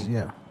see that.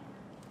 Yeah.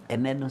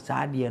 And then no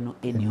sadie no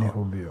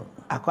anyhow.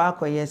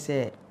 Akwa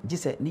say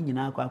just ni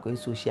nyina akwa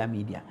social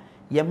media.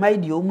 Ye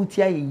mind the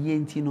omutia ye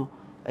enti no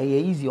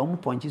easy omu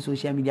punch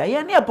social media.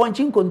 Ye na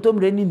punching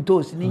kontomre ni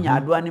ntos ni nya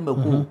adoa ne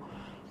mako.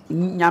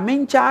 Nyame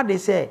ncha de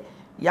say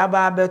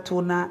yaba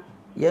abeto na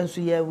ye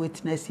nso ye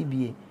witness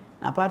bie.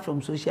 Apart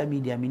from social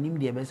media minim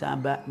de be say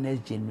ba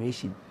next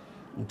generation.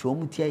 Nti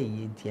omutia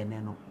ye enti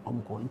ene no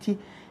omko. Nti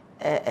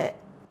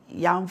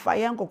yamfa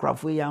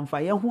yankokrafo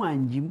yamfa ye ho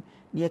anjim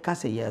ne ka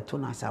se ye to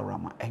na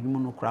sarama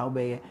enwum no kra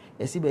obeye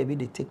esi baby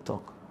the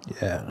TikTok.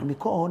 Yeah. Me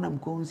call on am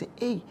go say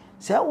eh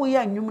say wo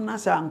ya enwum na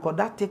sa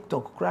ankoda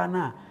TikTok kra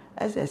na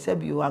ese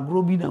bi o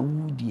agro bi na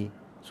wudie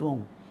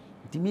so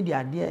the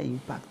media there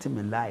impact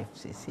my life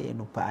say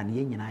no pa na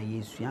ye nyina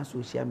ye sua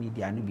social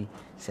media no bi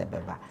se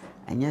beba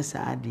enye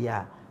sa ade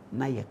a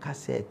na ye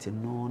cassette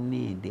no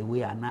ne the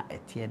way ana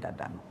etie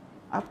dada no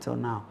up till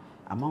now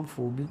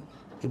amanfo bi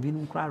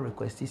ebinum kra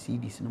request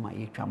CDs no ma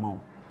ye twa ma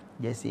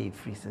just say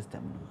free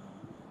system no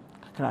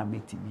kra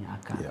make me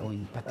aka o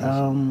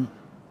impartation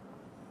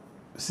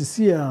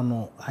Sisia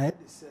no I had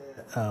say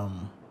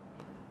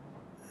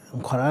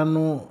nkwara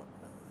no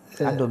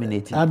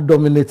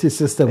dominated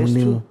system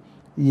ni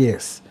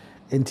yes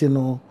enti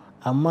no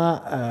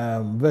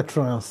ama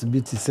veterans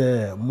bi ti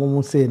say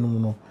momu say no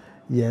no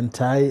ye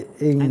ntai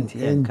en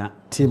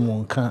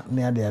timonka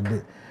ne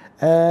ade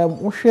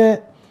wo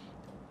hwe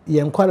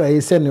ye nkwara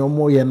yi se ne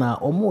omo ye na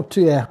omo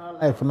to ye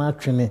life na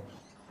twene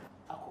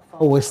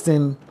akofa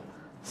western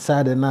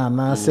side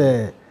na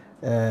say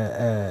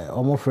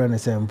omo friend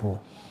sample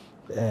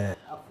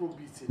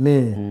afrobeat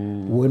ne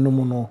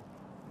wonum no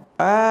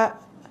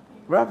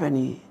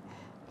Rapani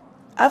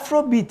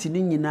Afrobeat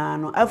ni nyina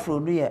no afro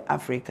no ye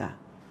Africa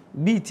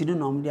beat no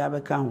nom dia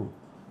beka ho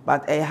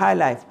but a high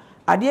life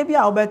ade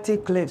bia obeti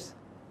clips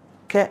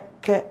ke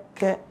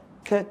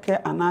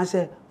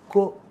anase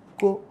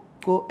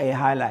ko a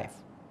high life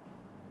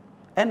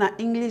and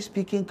English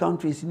speaking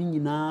countries ni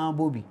nyina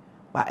bobi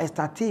but I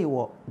started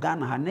wo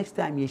Ghana next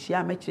time ye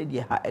share me kire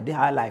the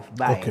high life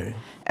by okay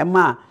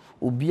ema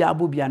obi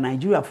abobia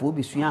Nigeria fo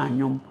obi sua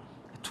anwom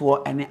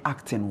to any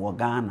acting wo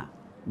Ghana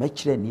me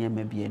kire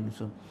niema bia ni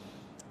so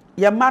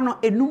ye ma no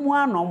enumu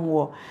anom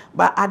wo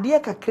ba ade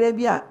kakra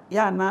bi a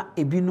ya na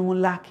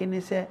ebinum laki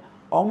ni se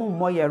omo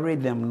mo ye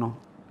rhythm no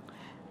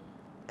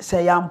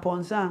se ya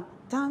mponsa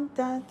tan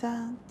tan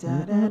tan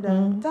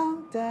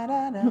tan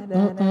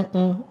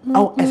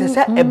oh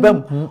ese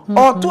ebam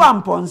o to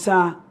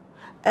amponsa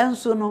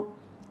enso no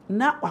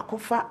na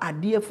wakofa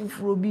ade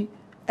afufuro bi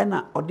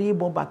na ode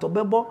bo bato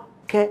bebo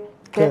ke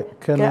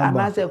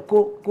anase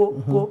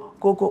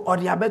ko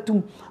ode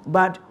abetum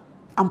but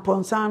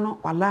amponsano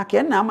wala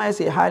ke na ma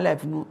say high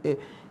life no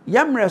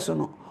yamre so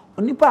no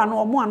onipa no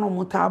omo ano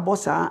muta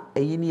bossa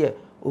eyi ne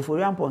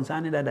ofori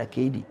amponsane dada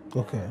kedi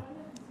okay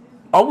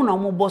omo na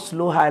omo bo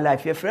slow high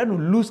life ye frɛ no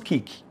loose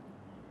kick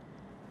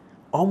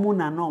omo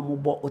na omo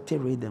bo ote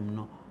rhythm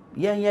no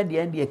ye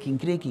de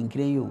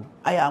kinkire yo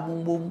aya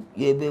mumbom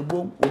ye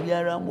bebom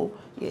obiara mo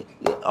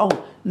oh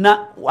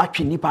na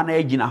watwe nipa na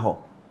agina ho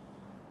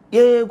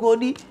ye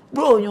kodi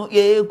bro yo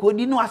ye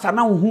kodi no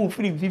asana hu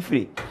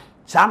firi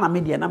sa na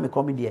me de na me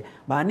comedy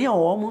ba ne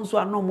o mo nso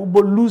ano mo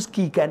bo loose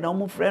kick and o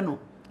mo frɛ no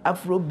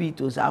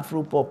afrobeat or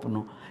afro pop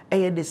no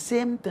the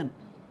same thing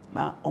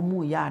ma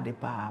omo ya de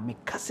pa me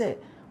kase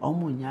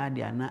omo nya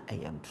de ana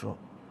ntro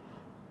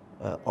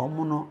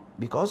omo no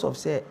because of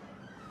say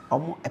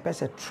omo a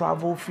person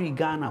travel free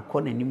Ghana ko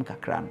nanim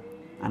kakra no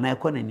ana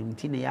ko nanim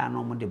ti ne ya na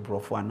omo de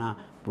brofo ana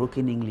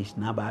broken English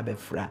na ba be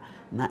fra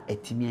na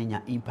etimi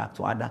anya impact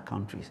to other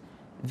countries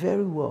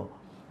very well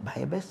by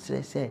e best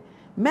say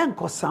men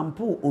ko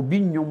sample obi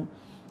nwom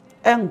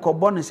enko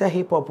bo ne say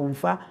hip hop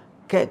mfa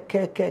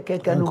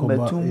ke no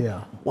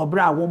matum wo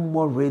bra wo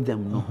more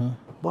rhythm no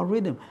but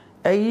rhythm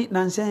eyi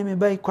na nsen me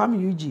by Kwame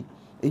Yuji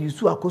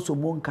eyusu akoso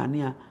mo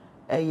nkane a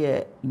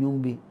eye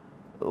nwombi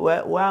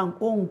wa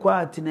onkwa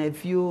atina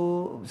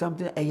fio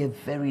something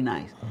very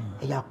nice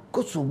eya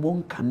akoso mo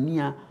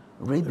nkane a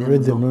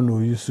rhythm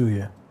no yusu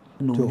ye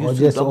to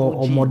just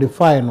or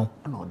modify no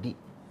di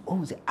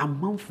on say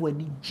amanfo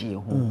ani je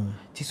ho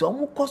ti so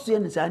omo koso ye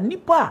ne sa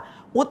nipa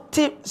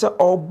wote so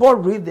obo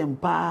rhythm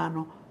pa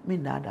no me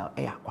nada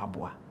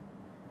akwaboa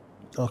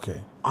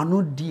okay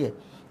ano die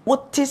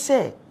wote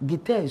say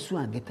guitar esu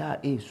and guitar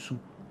esu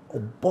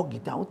obo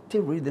guitar wote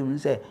rhythm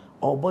say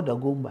obo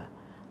dagomba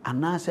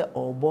anase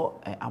obo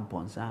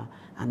amponsa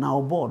ana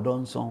obo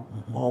odonson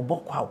obo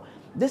kwaw.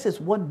 This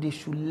is what they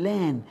should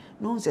learn.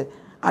 No say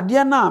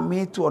ade na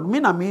me to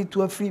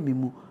afri me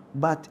mu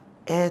but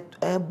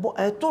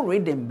to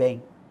read them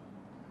bang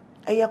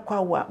eya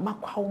kwawa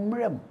makwaw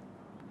mrem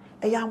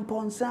eya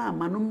amponsa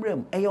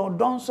manumrem eya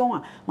odonson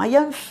a ma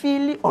yam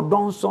feel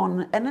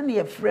odonson ene ne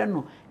ye frɛ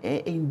no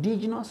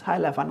indigenous high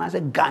life and I say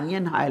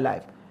Ghanaian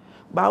Hi-life.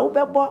 Ba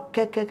ubebo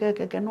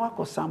keke no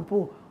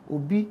akosample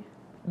obi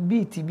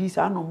beat bi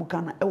sa no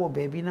muka na ewo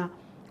baabi na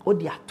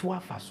odi ato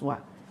afa so a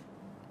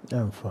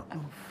emfa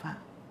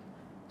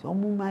so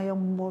omo maye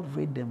more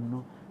rhythm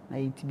no na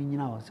yitibi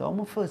nyina o so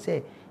omo feel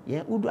say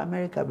ye udu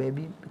America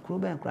baabi kuro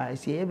ben kra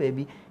say ye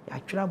baabi ya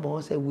twira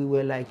bo say we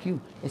were like you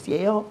say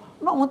ye no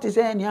want to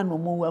say any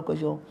anomo wa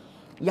kwaso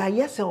ya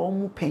yes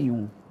omo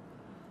pen.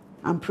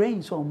 I'm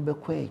praying so omo be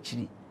kwa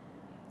akiri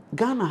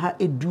Ghana ha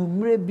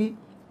edumre bi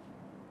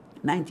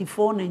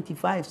 94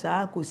 95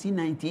 sa ko si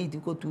 98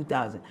 ko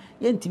 2000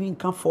 yentimi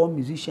nka 4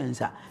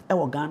 musicians a e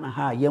Ghana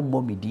ha ye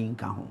mmomedi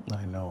nka ho.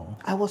 I know.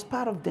 I was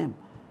part of them.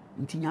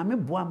 Nti nyame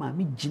boa ma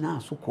me gina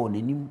so ko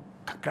nanim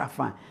kakra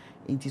fa.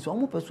 Nti so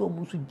omo peso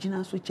omo so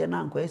gina so che na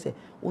anko ese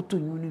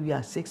otonyu no wi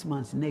a 6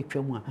 months na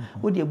atwam a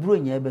wo de bro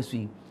nya ebe so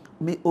yi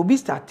me obi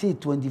started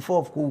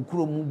 24 ko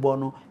kuro mu bo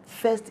no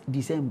 1st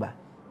December.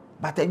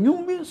 But a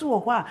new means so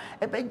wha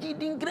e be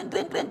gidin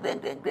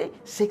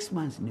 6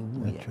 months in a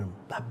year.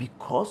 But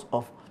because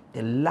of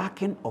the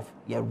lacking of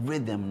your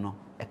rhythm no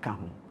e can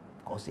home.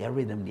 Because your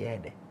rhythm the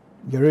there.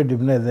 Your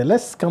rhythm there.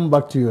 Let's come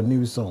back to your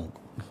new song.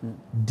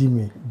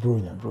 Dimi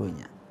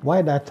Bronya.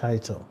 Why that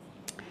title?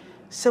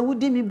 So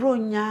Dimi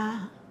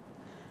Bronya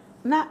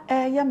na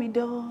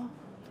yamido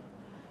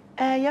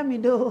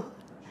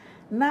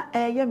na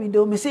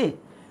yamido me say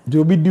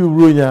do be do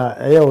Bronya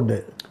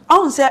ode.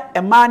 On say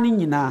a man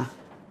nyina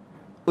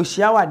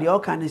Oshiawa de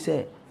oka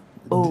say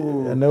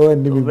oh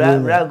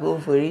bra go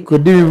for it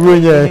could Dimi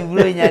Bronya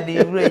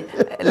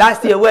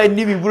last year when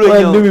Dimi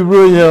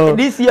Bronya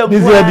this year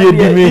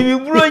Dimi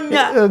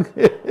Bronya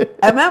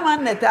a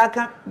man that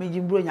aka me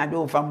Bronya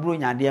do fam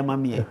Bronya de ma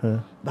me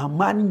ba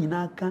man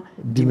nyina aka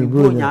Dimi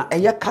Bronya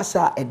eye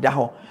kasa eda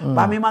ho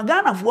ba me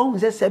magana fo hu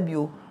say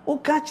sebio o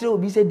ka kire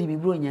obi say Dimi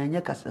Bronya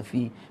anya kasa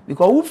fi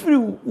because wo free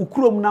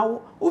ukrom na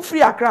wo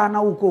free Accra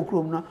na wo ko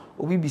ukrom na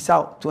obi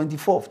bisa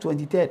 24th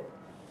 23rd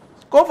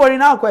go for it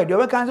now quite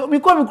you can me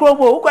come kromo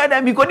wo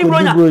quite me ko di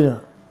Bronya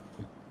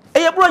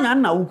eye Bronya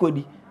na wo ko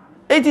di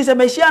eti se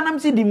me hia nam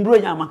si Dimi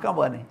Bronya maka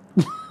bone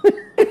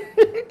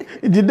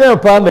did they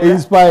plan to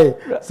inspire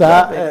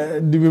sa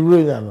Dimi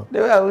Bronya no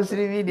they were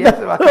using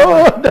videos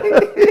maka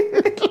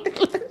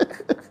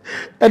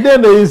and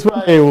then they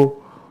inspire you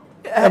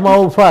e ma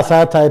wo fa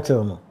sa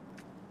title no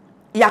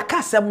ya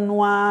kasem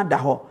no ada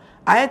ho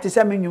ayete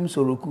se menwum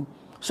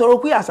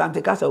soroku ya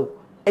asante kasa o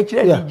e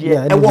kire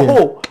DJ e wo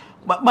ho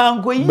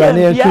mango yi bia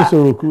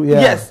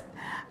yes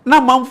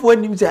na manfo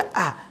anim se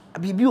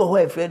bibi wo ho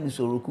e friend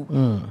soroku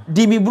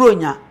Dimi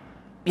Bronya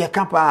ye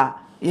ka pa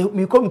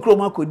mi ko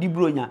mikro ko di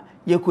Bronya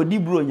ye ko di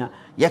Bronya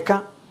ye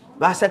ka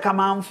ba se ka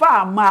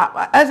manfa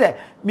ma ese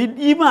mi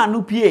ima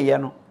no pie ye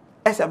no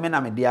ese me na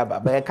me dia ba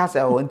ba ka se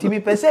o ntimi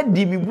pese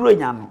Dimi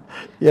Bronya no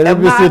ye le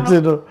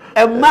bisete no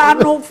e ma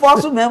no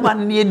force me ma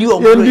ne ye di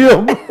o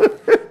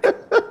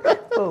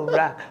oh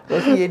bra o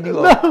si ye di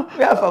o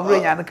we afa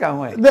Bronya no ka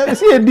ho e the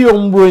si ye di o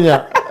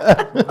Bronya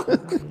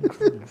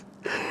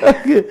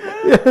okay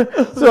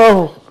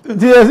so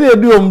the si ye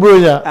di o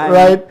Bronya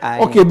right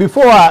okay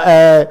before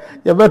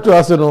you better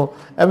us no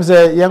em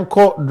say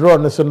yenko draw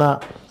no so na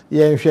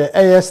yen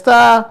hwe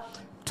star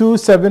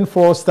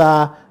 274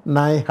 star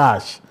 9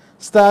 hash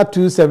star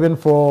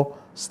 274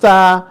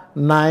 star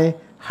 9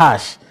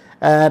 hash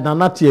na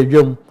nati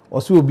adwam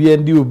oso obi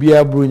andi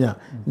obi Bronya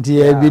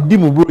nti be di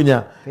mu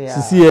Bronya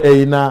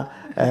sisi na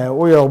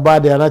wo ye oba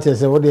de na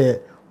chese wo de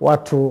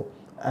wato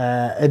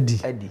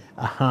edi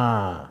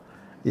aha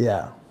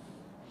yeah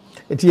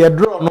eti ye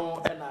draw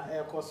no na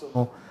ekoso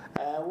no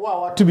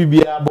wa watu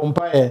bibia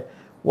bompae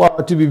wa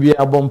watu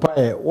bibia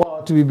bompae wa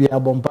watu bibia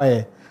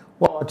bompae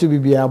wa watu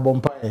bibia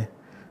bompae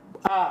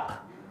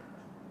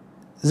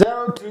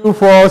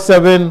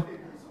 0247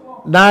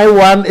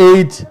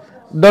 918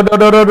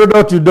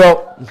 to do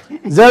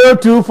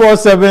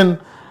 0247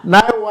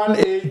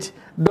 918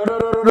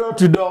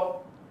 to do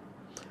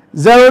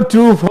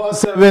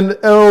 0247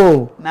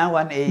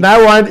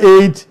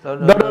 918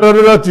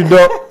 to do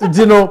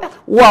you know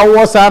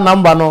what's our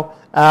number no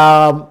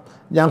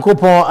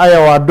Yankopon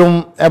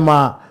ayawadum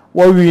ema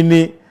wa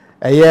wini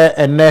eye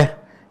ene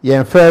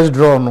yen first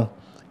draw no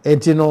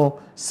etino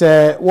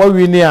se wa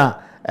wini a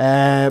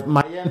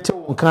ma yente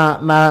wonka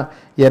na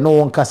ye no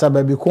wonka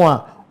sababi ko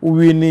a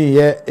wini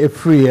ye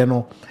efree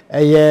no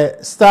eye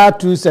star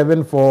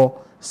 274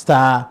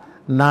 star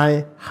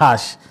 9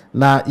 hash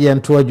na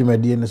yento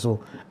adwumadi ni so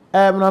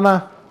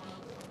nana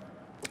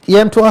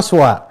yento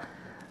aswa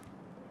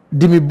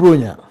Dimi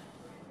Bronya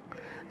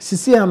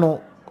sisi ano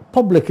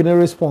public in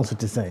response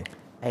to say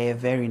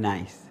very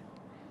nice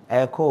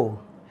cool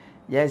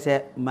yes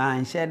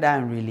man share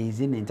that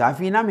releasing it I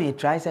feel na me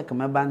try say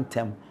come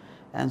bantem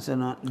and so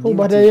no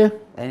but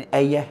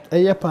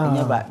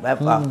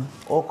pa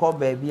oko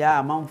baby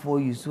a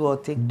manfo use or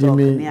TikTok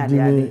ni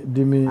ade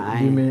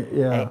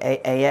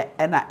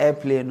yeah na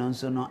airplay no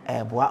so no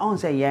boa on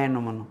say yen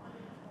no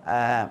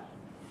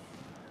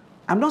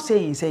I'm not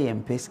saying say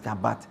pesca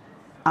but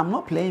I'm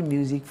not playing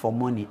music for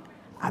money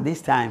at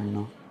this time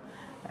no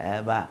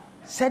but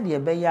said ye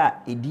be ya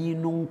edi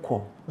no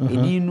nko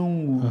edi no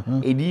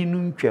ngu edi no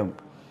ntwam.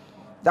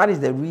 That is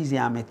the reason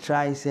I'm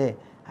try say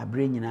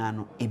abre nyina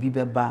no ebi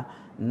beba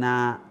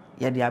na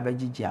ye de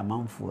abagigi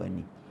amanfo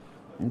ani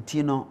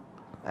nti no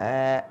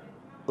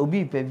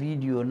obi pe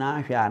video na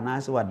ahwe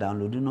na se wa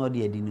download no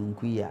de edi no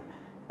nku ya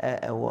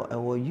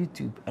ewo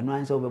YouTube eno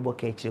an se obebo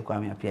Kaakyire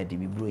Kwame Appiah de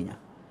mi bronya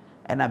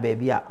ena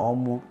baby a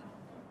omo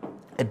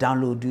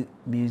download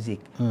music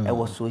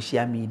ewo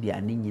social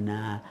media ni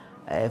nyina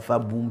fa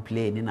boom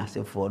play ni na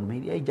se phone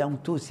me e jam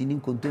to si ni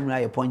kontomra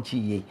ye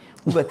ponchi ye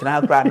u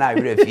betra kra na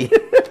awerefi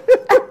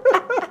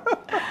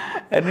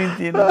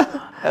anything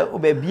o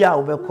be bia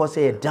o be ko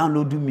say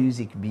download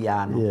music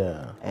bia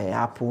no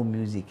Apple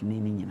Music ni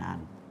nyina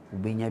no u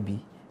benya bi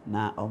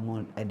na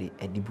omo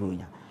edi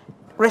bronya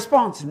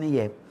response ni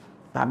ye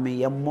ba me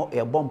ye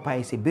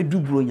bompa say bedu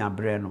bronya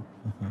bre no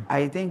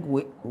I think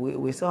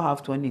we still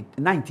have 19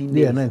 days.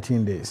 Yeah,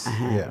 19 days.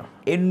 Yeah.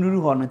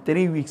 Enuru ho no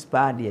 3 weeks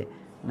pa de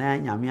na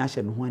nyame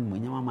ahye no ho an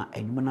monyam ma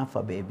adwuma na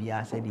fa ba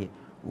bia se de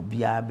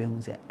obi a be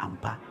hu se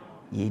ampa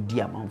ye di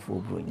amanfo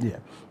bronya. Yeah.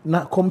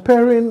 Now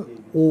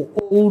comparing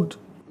old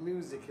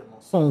music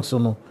songs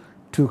no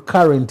to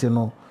current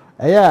no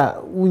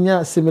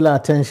unya similar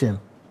attention.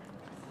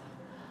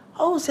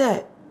 Oh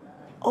say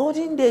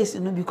olden days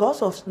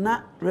because of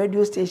na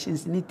radio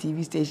stations ni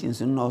TV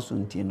stations no so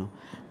ntino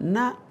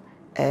na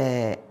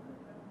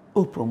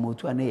o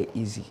promote na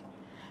easy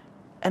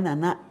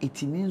na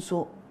it means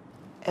so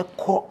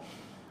ekọ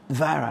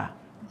viral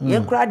ye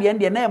kra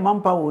de na e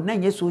mampa wo na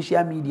nye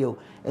social media o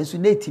enso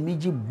na etimi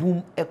gi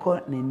boom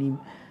ekọ nanim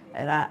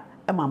na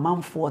e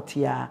mamam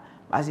 40 a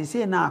basi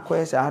say na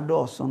akoyese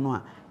adoso no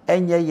a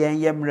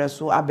enye yen mre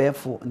so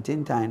abefo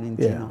ntintan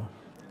ntino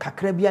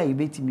kakra bia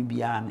yebetimi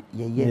bia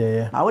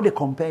ye I would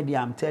compare the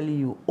I'm telling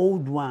you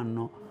old one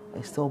no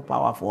is still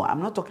powerful. I'm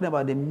not talking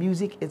about the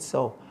music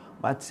itself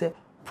but say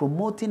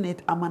promoting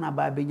it amana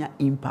babenya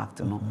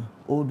impact no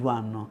old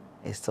one no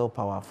is still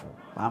powerful.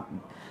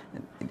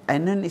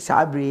 And then it's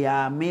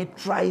abria may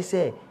try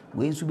say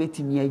we nso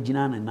betimi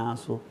agina na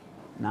so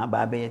na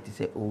babenya to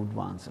say old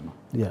ones no.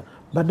 Yeah,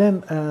 but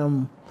then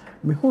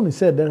Mihuni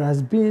said there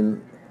has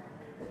been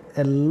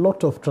a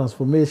lot of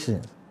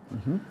transformation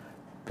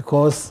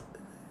because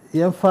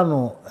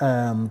Yemfano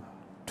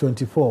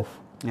 24th.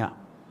 Yeah.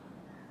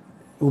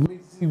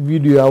 Music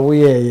video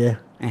away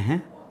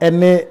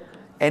Ene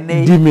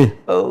Dime.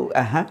 Oh,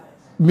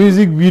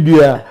 music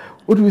video.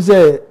 What we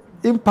say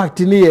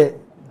impact in here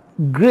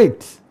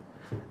great.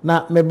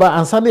 Na meba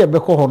ansani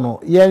ebeko hono.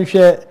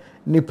 Yenhwe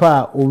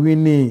nipa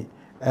owini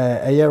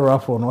eye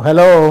raffle no.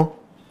 Hello.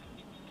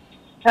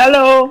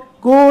 Hello.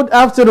 Good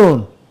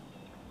afternoon.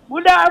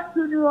 Good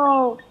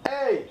afternoon.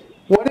 Hey,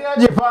 what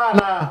are you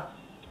na?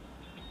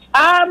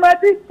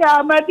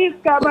 Madika.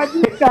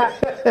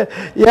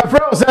 Yeah,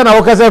 friend say na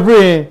okasa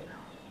free.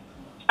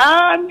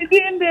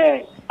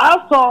 Midinde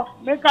aso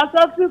me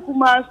kasa free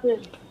Kumase.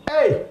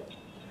 Hey.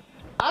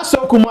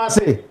 Aso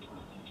Kumase.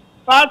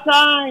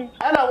 Part-time.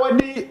 Ana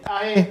wadi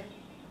aye.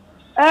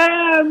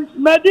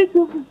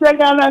 Medical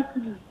Ghana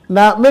City.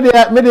 Na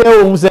media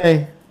wo mu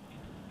say.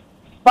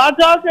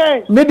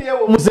 Part-time. Media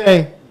wo mu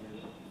say.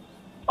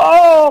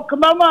 Oh,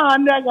 Kamama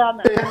Hande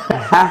Ghana.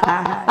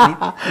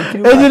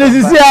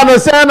 Ejinisi ano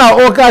say na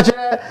o ka che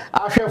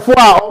ahwefo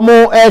a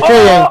omo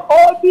ehwe yen.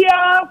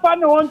 Obia fa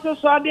no want to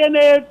so de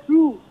na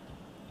true.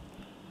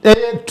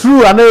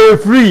 True and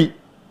free.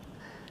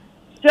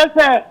 Just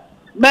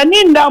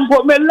many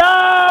ndambo me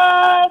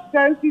last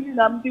intensity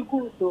na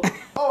mdikuto.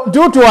 Oh,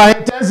 due to our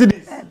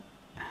intensities.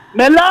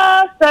 Me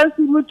last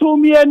intensity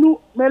mutumienu,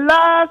 me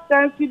last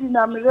intensity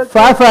na me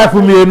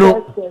 55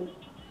 mienu.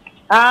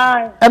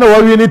 Aye. And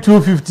what we need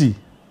 250.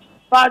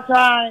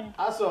 Part-time.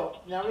 Aso,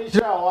 nyame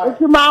hira wa.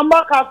 Oti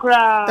mamba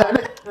kakra.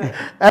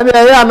 And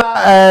ya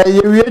na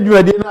ye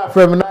dwuade na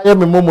afrem na ye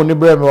me momo ni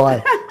bre me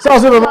wa. So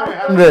me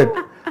 100.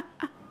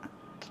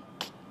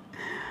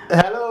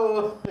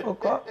 Hello.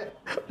 Okay.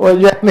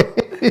 Ojani.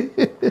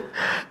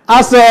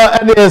 Aso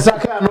and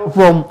Saka no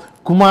from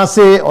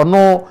Kumase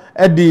ono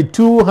at the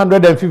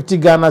 250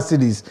 Ghana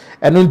cedis.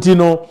 And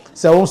untino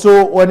se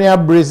also one ya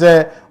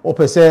brace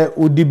opese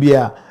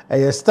udibia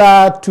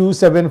star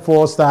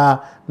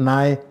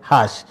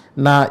 274*9#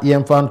 na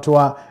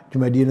yemfantoa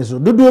dwumadie so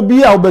dodo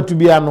bia obetu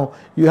bia no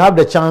you have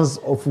the chance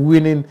of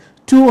winning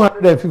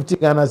 250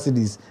 Ghana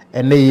cedis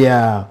and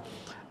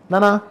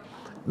nana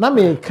na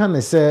me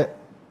can say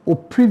o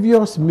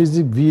previous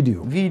music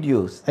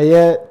videos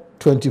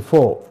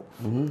 24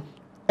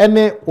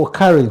 ene o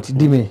current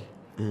dime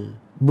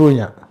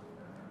bronya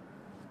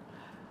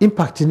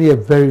impact in here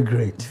very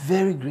great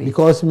very great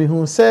because me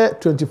who say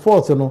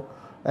 24th no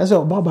I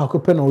said Baba ko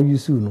pe na o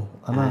use no.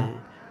 Ana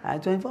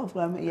 24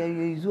 from you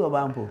use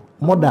obampo.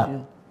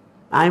 Mother.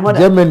 Mother.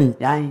 Germany.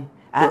 Yeah.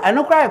 I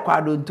no cry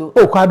kwadonto.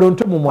 Oh,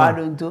 kwadonto mo.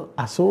 Kwadonto.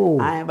 Aso.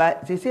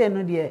 But say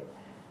no there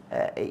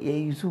you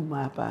use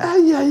ma pa.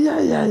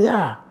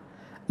 Yeah.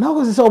 Now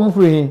go say o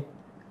free.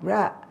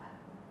 Bra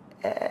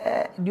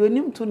the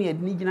onim to ne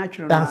ni gina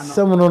twero no.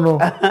 Asem no.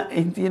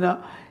 Enti no.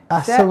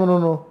 Asem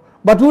no.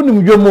 But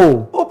wonim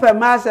dwomo. Ope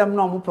ma asem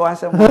no mo pe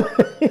asem.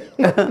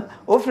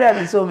 O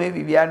friend so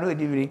maybe we are no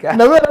di America.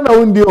 Na we na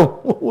wundi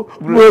o.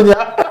 Bronya.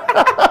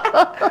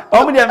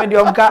 Omo dia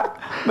medium ka.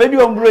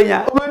 Medium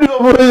bronya.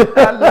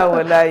 Allah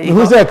wallahi.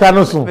 Who say ka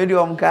no so?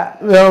 Medium ka.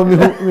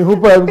 Me who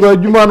pa because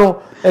dwuma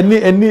no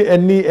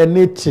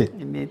any che.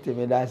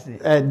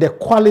 The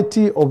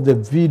quality of the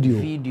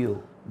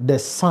video. The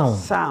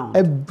sound.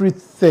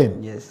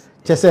 Everything. Yes.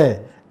 Just say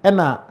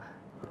and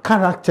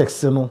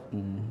characters, you know.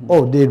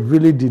 Oh, they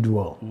really did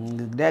well.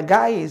 The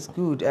guy is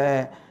good.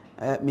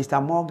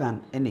 Mr.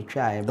 Morgan in the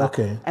tribe.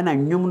 Okay. And I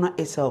knew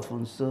itself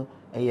on so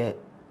a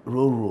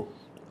Roro.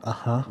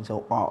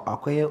 So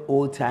I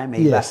old time.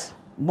 Yes.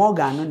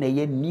 Morgan no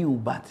they new,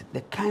 but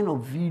the kind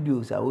of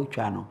videos I will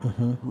channel.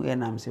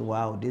 And I'm saying,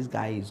 wow, this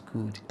guy is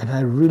good. And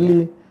I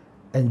really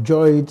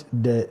enjoyed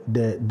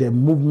the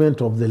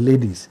movement of the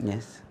ladies.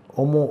 Yes.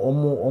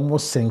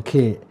 Almost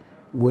senke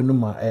when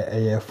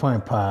my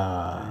fine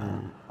pa.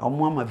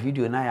 My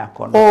video na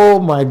oh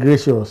my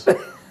gracious.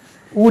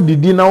 Who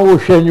did you now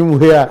show you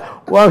here?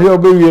 While your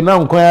baby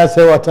now quite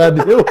say what I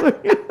do.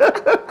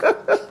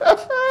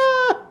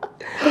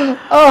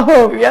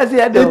 Oh, yes,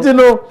 yeah, you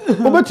know.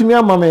 Over to me,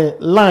 mama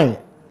line.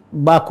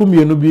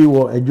 Bakumi no be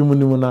wo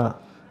adwumuni na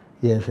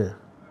ye hwe.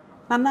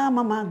 Nana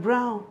mama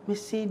brown, me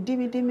see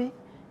dimi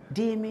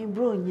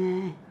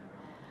bronya.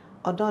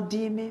 Odo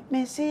dimi,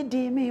 me see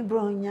dimi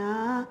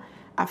bronya.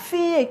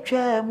 Afi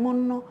etwa mu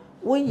no,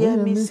 wo ye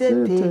mi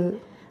sepe.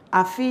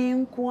 Afi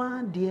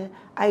nkwa de,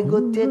 I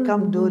go take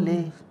am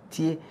dole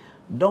tie.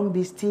 Don't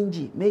be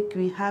stingy, make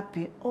me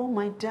happy, oh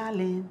my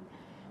darling.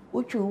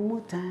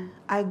 Uchumuta,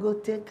 I go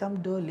take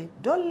am dole.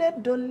 Dole.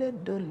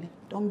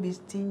 Don't be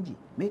stingy,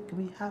 make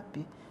me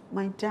happy,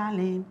 my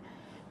darling.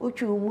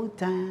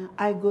 Uchumuta,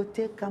 I go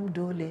take am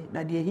dole.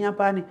 Na die hia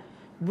pani.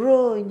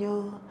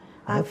 Bronyo,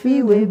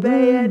 afi we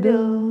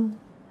beyedo.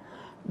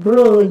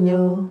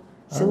 Bronyo,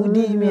 se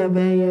udi mi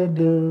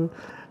beyedo.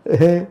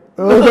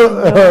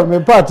 Me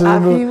part no.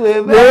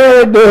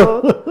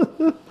 Beyedo.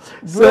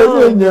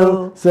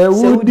 Bronyo, se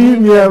udi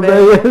mi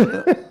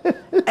beyedo.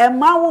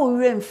 Emma wo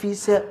remfi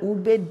se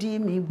ubedi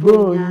mi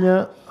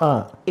bronya.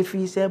 If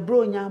he say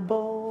bronya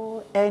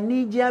bo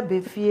enija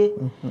befie.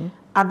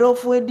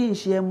 Adofo edi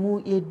nhyiamu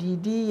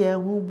edidi ye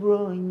hu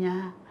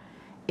bronya.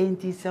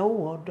 Enti se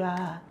wo odo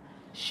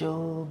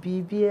show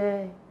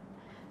bibie.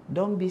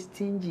 Don't be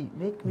stingy,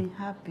 make me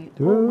happy,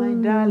 oh my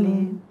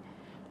darling.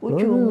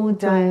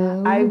 Uchumuta,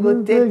 I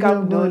go take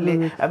am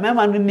dole.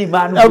 Remember no ni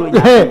ba no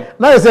bronya.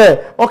 Now say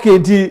okay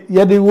ti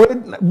ye the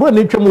bo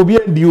ni twam obi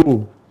andi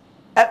o.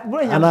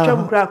 Bronya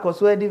twam kra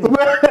koso edi.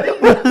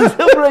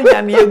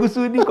 Bronya ni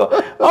egusu ni ko.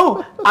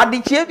 Oh,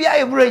 adichie bia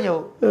e bronya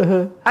o.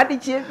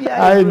 Adichie bia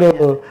I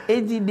know.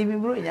 Edi di mi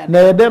bronya. Na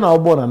ye den na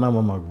obo na na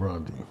mama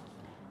ground.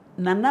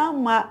 Na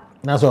ma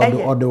na so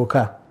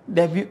odoka.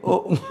 Debi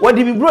what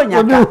di mi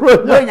bronya ka.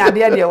 Bronya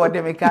de what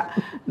de me ka.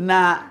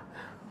 Na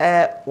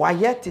why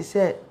yet to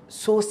say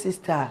so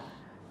sister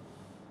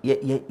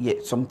yeah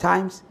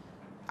sometimes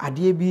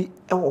ade bi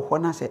e wo ho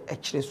na say e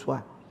kire so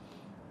a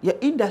ya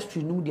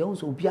industry no de won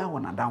obi a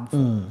wona damfo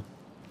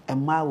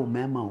emma wo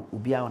mema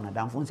obi a wona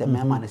damfo say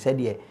mema na say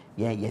de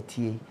ye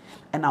tie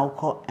e na wo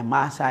ko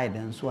emma side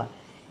nso a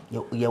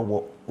ye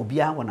wo obi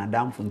a wona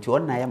damfo nti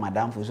on na ye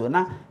madamfo so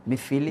na me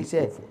feel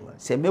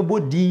say mebo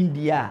din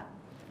dia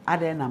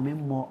ade na me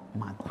mo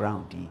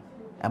background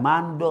a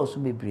man does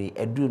bebre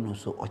edu no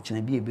so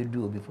ochena bi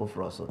ebedu obi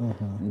foforo so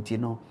nti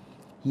no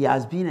he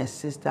has been a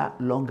sister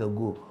long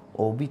ago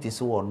obi te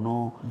so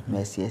no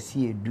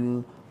mesiasi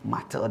edu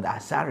Matilda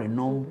sorry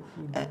no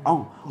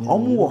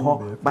omu wo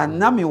ho but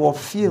na me wo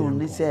feel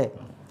ni say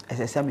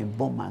say me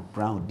bomb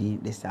background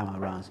this time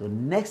around so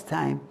next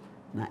time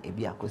na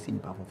ebi akosi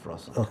mpa foforo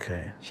so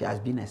okay she has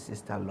been a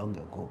sister long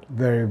ago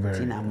very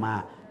Tina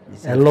ma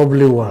a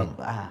lovely one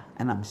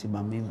and I'm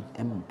saying me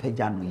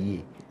pejano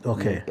ye.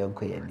 Okay.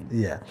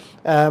 Yeah.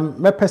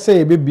 Me pese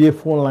e be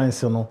phone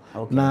lines no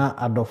na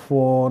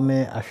adofo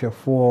ne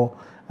ahwefo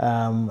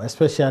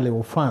especially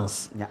with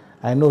fans. Yeah.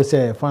 I know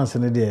say fans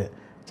ne there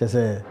just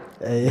say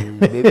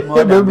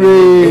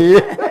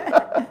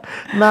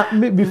na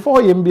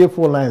before you be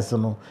phone lines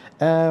no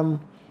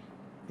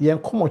yen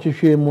komo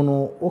hwehwe mu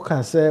no o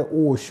kan say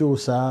o show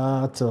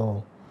sa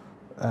till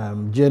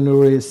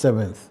January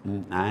 7th.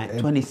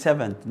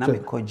 27th.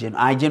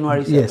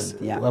 January 7th. Yes.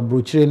 Yeah.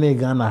 Abrochire ne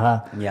Ghana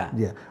ha.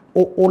 Yeah.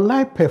 O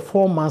live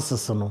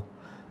performances no.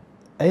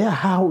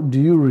 How do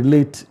you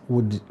relate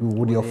with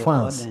your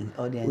fans?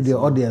 With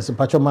your audience.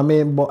 Pacho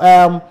mame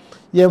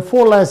yen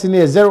phone lines in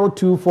here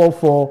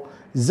 0244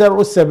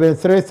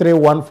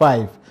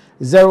 073315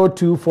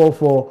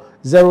 0244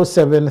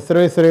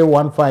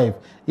 073315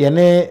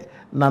 yene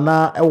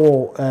nana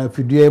ewo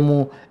fidue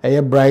mu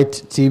eye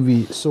Bryt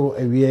TV so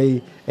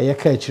ewie eye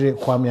Kaakyire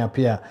Kwame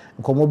Appiah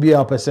nkomo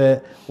bia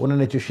opese wona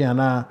na twehwe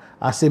na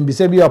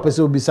asembisa bia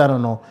opese obisa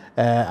no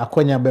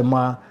akonya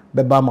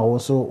beba ma wo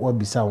so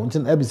wabisa wo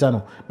ntin ebisa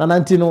no nana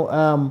ntino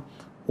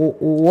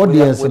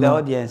audience with the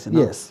audience no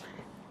yes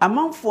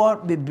amanfo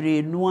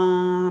bebre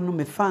no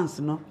me fans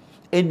no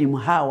enim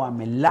how am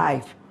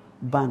live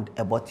band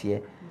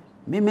ebotie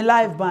me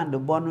live band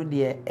bono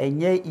de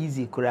enye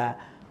easy kura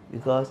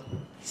because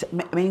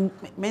me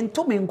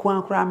to me nko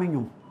akura me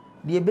nwum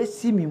de be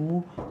si mi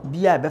mu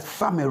bia be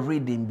fa me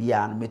reading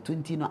bia no me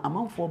 20 no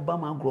amanfo ba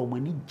ma agro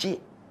mani je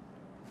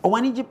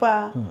owani je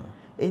pa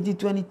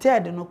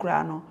 23rd no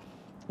kura no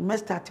me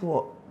start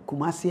wo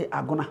Kumasi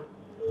agona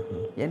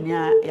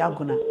yenya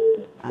yagona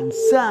and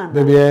son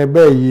baby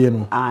be yi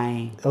no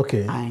ai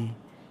okay ai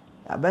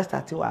I best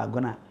start wo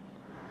agona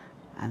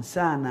and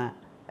son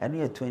and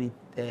 23rd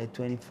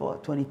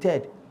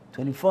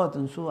 24th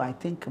and so I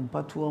think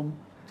Mpatuom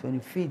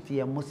 25th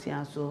ya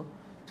Musia so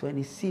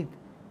 26th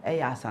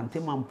Asante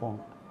Mampong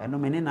and no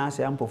many na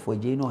say ampo for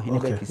Jeno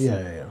Henebekisi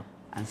yeah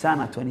and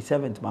sana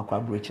 27th makwa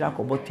Bryt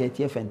about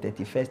 30th and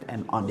 31st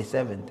and on the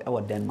 7th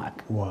our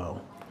Denmark.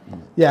 Wow.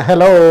 Yeah,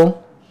 hello.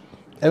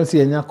 MC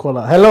Enya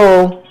caller.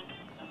 Hello.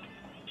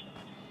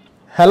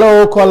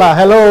 Hello caller.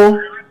 Hello.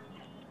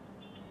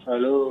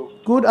 Hello.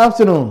 Good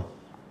afternoon.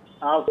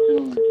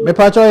 Afternoon. Me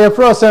pacho ye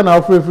fro say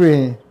na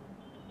free.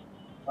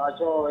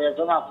 Pacho ye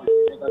gonna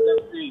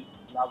free.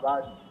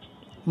 Labadi.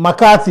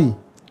 Makati.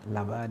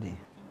 Labadi.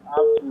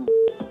 Afternoon.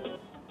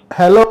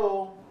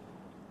 Hello.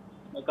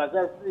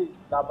 Free.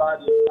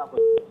 Labadi.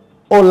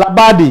 Oh,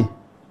 Labadi.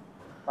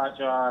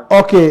 Pacho.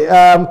 Okay,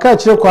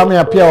 Kaakyire Kwame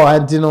Appiah wa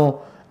antino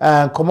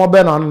komo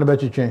be na no be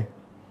twetwen.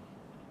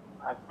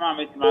 Asma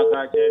me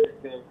timaka say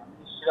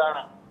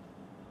shirana.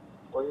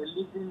 Or you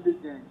living the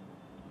thing.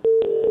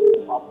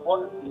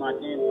 Upon my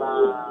name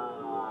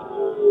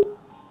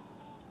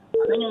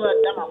then you let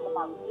them come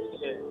and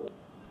say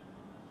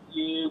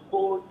you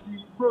go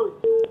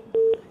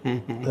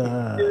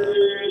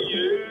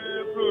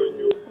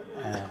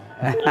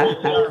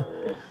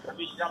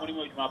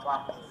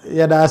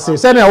Yeah, that's it.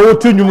 Say na wo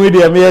tu nwum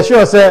de me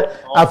sure say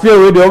afia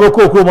we de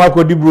obekọ okro mu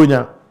akodi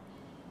bronya.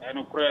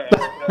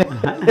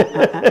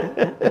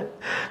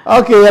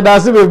 Okay, yeah,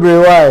 that's it baby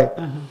why.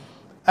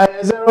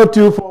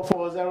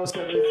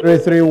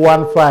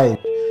 0244073315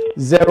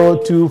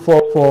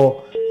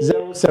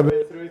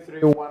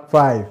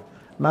 0244073315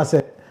 na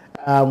say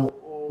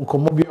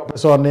nkomo bi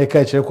opeso na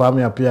Kaakyire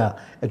Kwame Appiah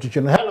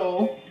etwetwe no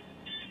hello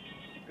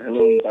Hello,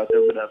 good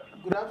afternoon.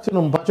 good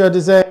afternoon pacho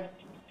dey say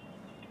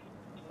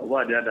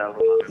What the other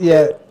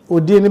yeah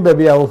odi ni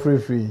baby a wo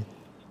free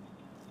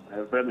I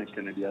friend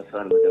Kennedy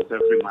Asan because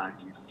every man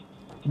here.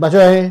 pacho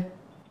eh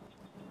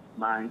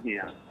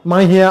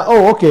man here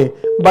oh okay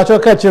pacho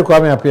Kaakyire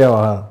Kwame Appiah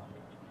wa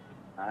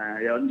ha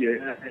ya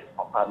onde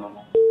papa no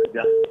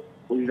ja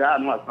oyira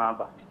no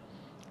asaba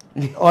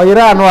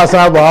oyira no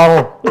asaba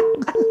ho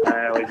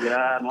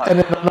oyira no na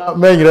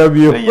menyira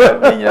bio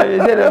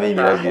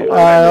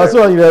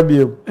so oyira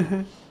bio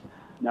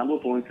Nambo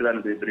phone tira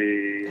no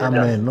bebre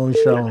amen no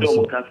insurance so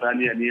mo kasa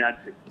ni ani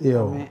ate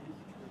yo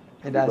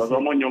because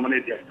omo nyomo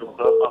ne dia to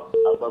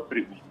aba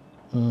free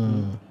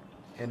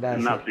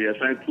na fi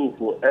asan tu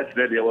for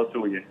ready was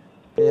so ye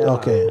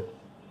okay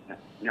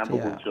Nambo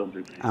phone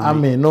bebre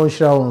amen no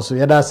insurance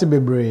ya da se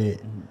bebre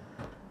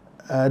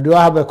do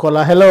I have a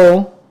caller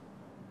hello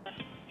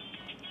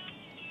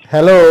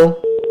hello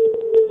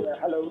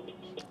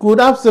good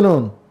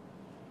afternoon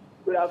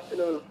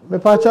me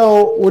pacha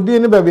odi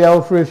ni baby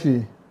a free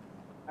fi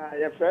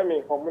ya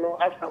frame komuno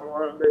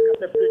asamo be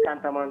kase free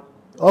kantaman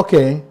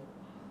okay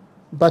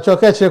pacha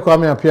Kaakyire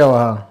Kwame Appiah wa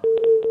ha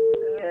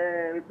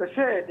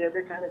pese de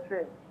be kan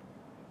say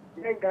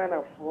in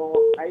Ghana for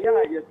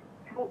aya ye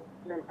to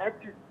nem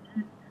active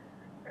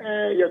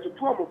ye to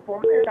mo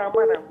form e na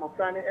man mo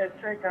plan e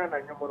say Ghana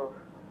nyomoro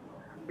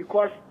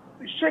because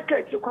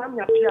Kaakyire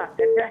Kwame Appiah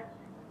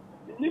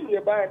ni me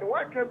buy no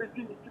what can be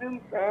seen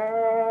streams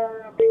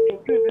be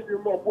continue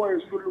more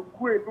boys so look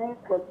we no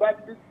from bad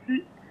be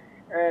see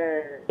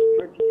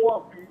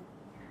 24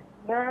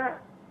 na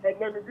and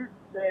then this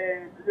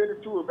the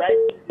two right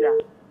here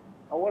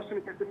I was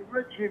in the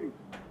dream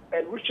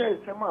and which is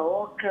some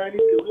all kind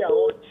of we are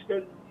all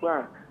still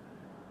man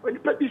when the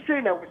people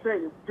saying I was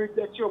saying bring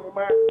that your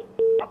mama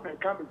up and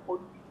coming for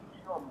you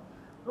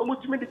no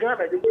much me the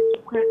Ghana they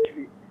will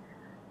quickly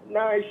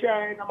now I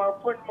shine my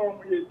phone mom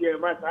with the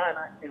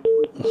matana and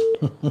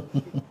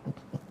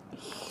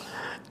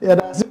yeah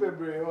that's it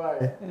baby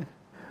why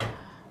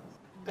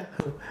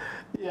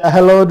yeah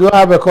hello do I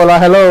have a caller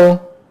hello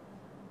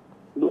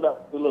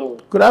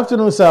good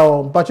afternoon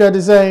sir pacho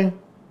dey say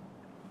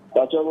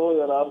pacho no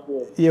ya na after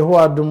yeho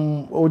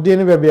adum odi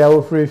ni baby a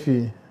wo free fi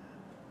you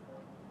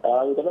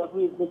can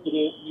free go to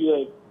the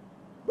US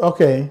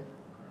okay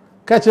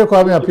Kaakyire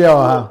Kwame Appiah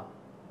wa ha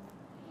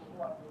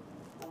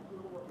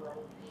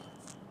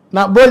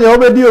na bronya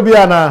obedi obi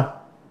ana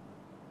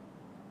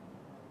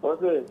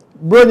okay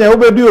bronya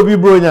obedi obi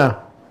bronya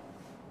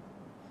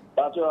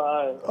I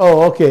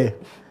Oh, okay.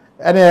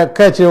 And I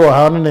catch you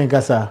how many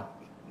nkasa?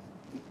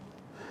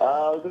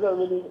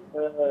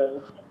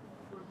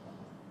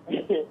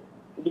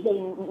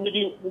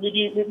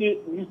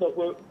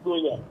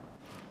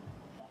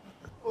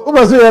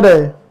 What's your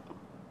day?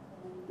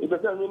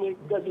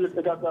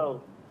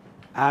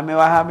 Me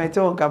wa ha me to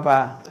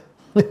nkapa.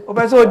 O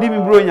be so di mi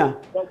bronya.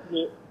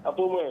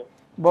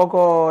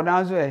 Boko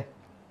na so e.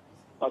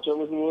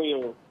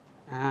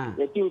 Ah.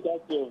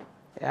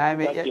 Ya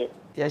me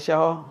ya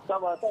shaho.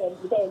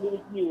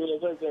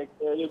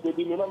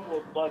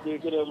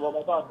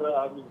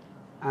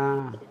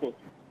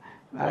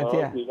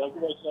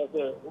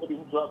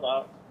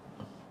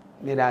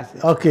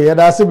 Okay, yeah,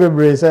 that's a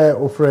bit say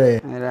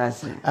ofre.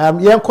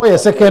 You call your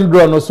second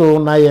draw no so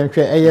na yen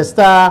hwe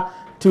star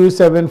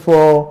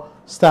 274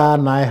 star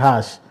 9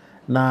 hash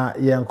na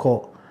yen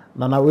call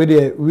na we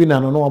dey winner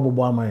no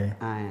abobo aman.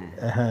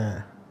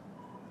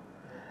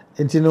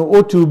 Entino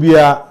O2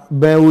 bia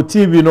ben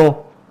TV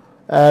no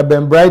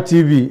ben Bryt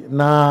TV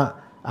na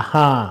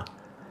aha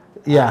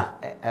yeah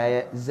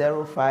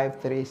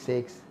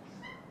 0536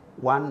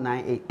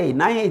 198 hey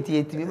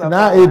 988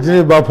 na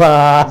 8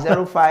 baba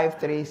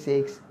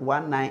 0536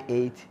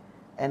 198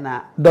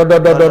 ena do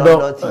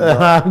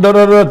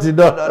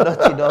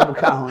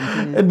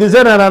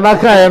designer na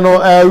naka no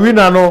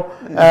winner no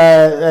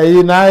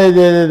na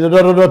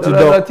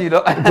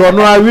do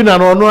no winner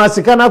no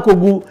asika na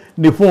kogu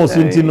ne phone so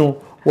ntino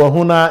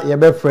wahuna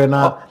yebe frɛ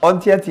na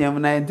ontiatiam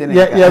na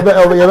internet yebe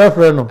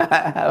frɛ no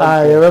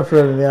yebe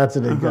frɛ no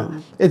atineka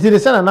it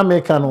is na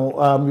make no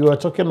you were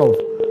talking of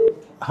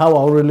how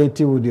I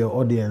relate with your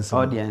audience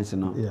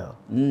no yeah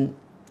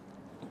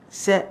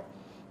say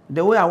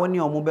the way I want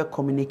you to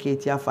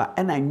communicate afa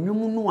and I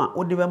nwum no a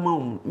wo de be ma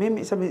wo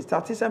me say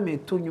start say me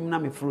to nwum na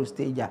me flow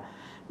stage a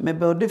me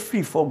build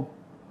free form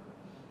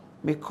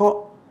me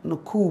ko no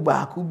cool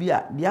ba ku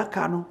bia dia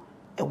ka no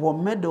e wo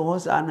medal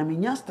house na me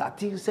nya start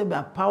say be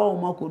power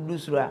mo ko do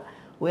sura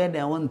where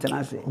they want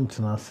tenase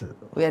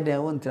where they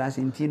want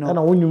tenase ntino and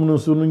wonwum no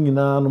so no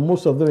nyina no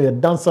most of them are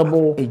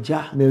danceable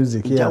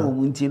music yeah wo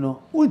ntino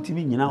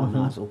wontimi nyina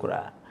ho so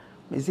kura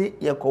me say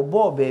ye ko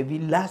ball baby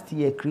last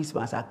year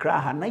Christmas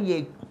akra ha na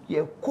ye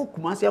cook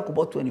mas ya ko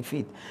 20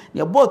 feet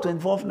ye ball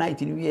 24th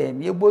night in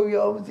we ye bo we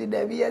o see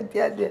there be ye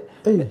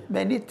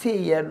many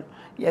tea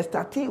ye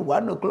starting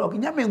 1 o'clock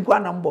nya me nkwa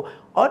na mbo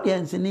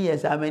audience ni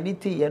yes am many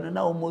tea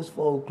na almost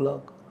 4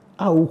 o'clock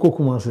wo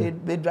kokumase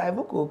be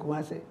drive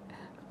kokumase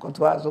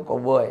kotwa so ko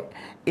boy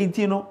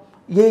etino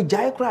ye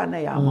jai kra na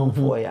ya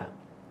amfo ya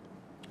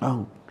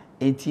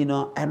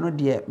etino eno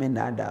de me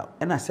na da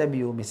na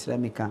sabi o misra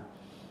meka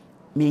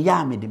me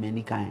ya me de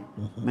manikan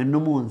me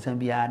nomu nsa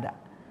bi ada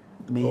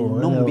me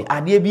nom bi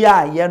ade bi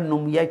a ye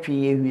nom ye twe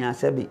ye hu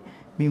asabe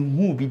me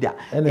hu bi da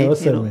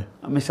etino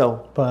me so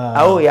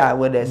oh yeah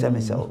we dey say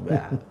me so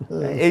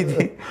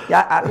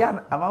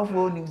ya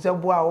amafo ni se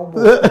bo a wo bo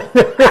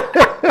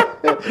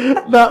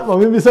na mo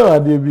mi se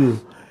ade bi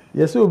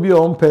yes obi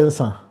on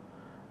pensa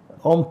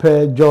on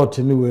pe jot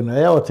ni we no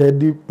ya o te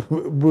di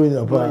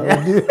bronya pa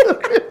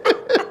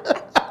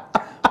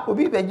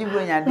obi be ji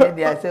bronya de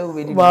dia se o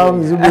be di ma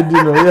mi zubi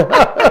di no ya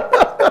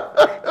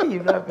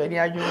you know penny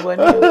ajunbo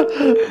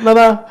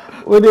na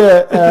we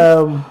dey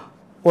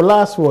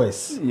last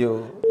voice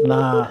yo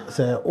na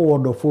say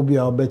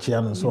owodophobia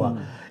obechia no so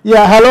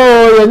yeah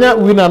hello yenya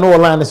winner no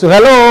online so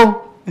hello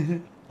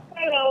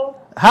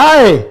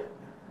hi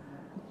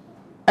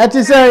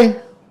ati say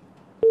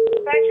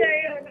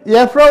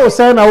yeah fro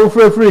say na wo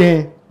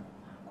free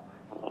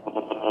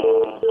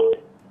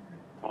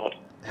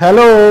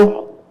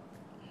hello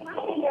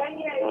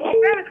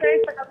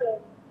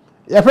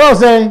yeah fro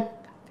say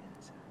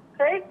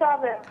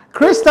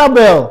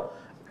Christabel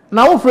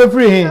na wo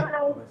free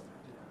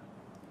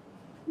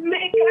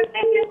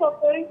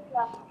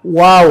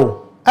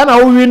wow and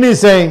how we need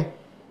say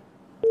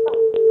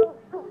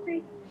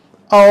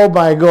oh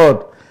my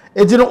god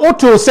it didn't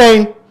auto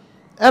say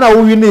and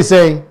how we need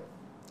say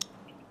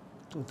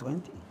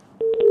 220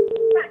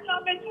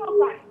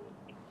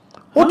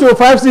 auto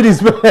 5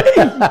 cities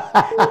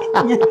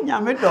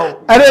nyame do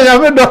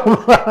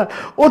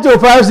auto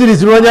 5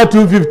 cities no nya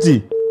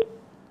 250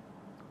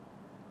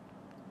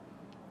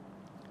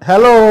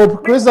 hello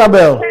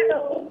Christabel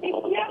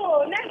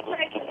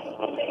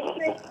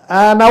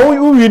na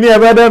we ni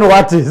ebe den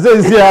what is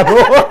say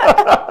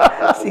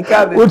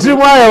sika be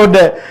utrimu ayo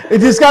de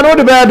it is can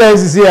the bear den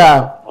sisi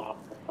a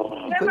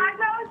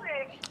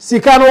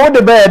sika no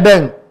the bear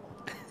den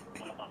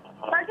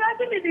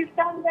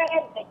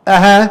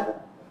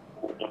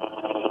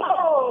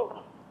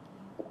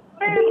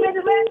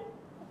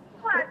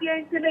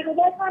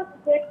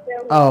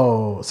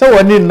oh so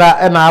woni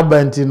na na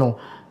abanti no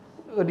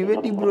odi we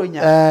di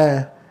bronya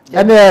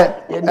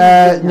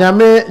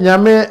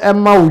nyame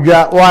emma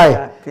udwa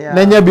why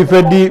na nya bi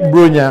fedi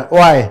bronya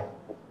why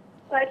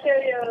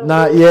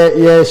na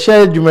ye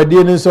share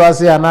dwumadie ni so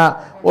ase ana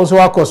wo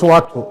so akoso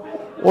wato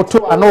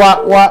oto ana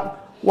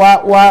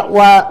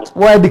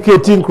wa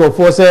educating crop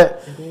for say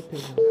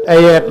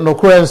no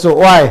current so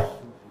why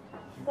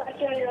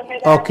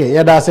Okay,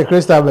 yeah, that's a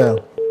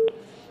Christabel.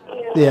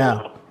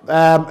 Yeah.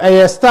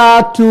 A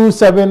star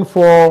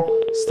 274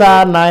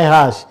 star 9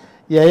 hash.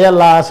 Yeah,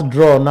 last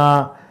draw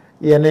na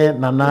yene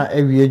nana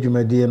ewie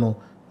dwumadi no.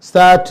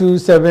 Star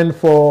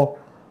 274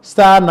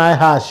 star 9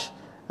 hash.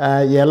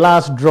 Yeah,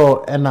 last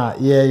draw ena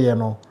yeah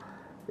no.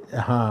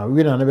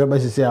 We na be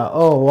say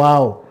oh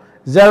wow.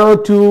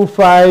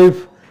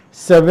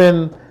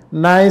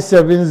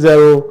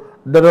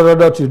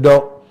 025797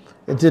 dot.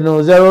 It's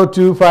no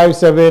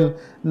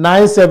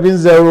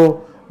 025797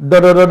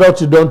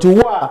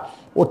 dot.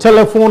 O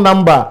telephone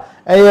number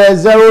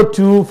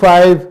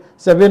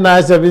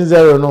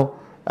 025797 no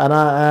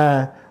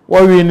and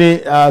what we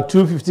need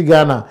 250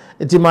 Ghana.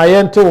 It's my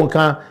yento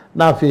nka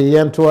na fe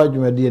yento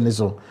adwumadi ni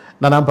so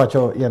na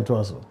nampacho yento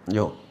aso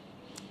yo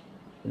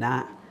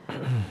na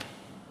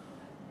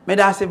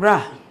medase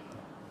bra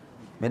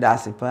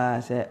medase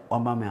pa se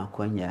oma me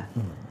akonya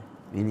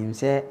menim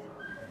se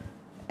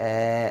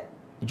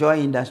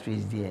Joy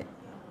Industries there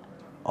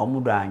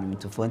omudo anyum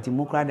to fonti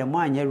mukra de mo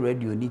anye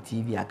radio ni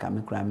TV aka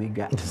me kra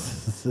medwa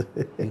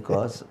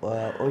because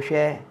o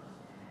hwe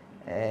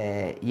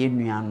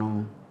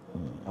yenuanom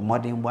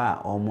modern boy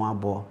omo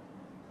abo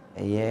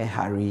eye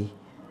Harry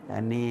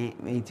ani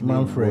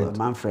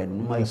Manfred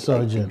no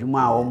surgeon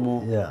duma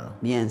omo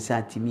me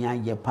ensa timi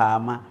aye pa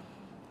ama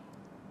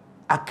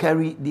I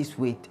carry this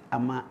weight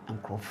ama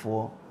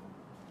nkrofo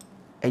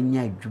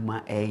enya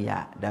adwuma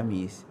eya that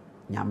means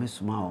nyame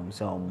suma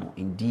so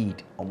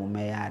indeed omo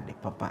meya de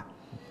papa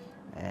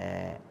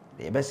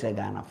the best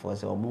Ghana for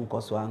say omo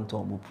nkoso anto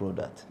omo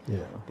product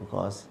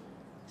because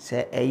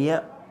say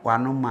eye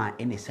wano ma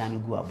ene sane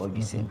gu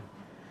abodwise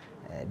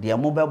the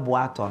omo bebo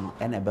ato no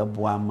ene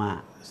bebo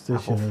ama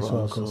station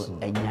so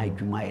enya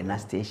adwuma e na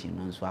station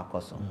no so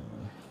akoso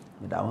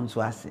da won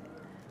so ase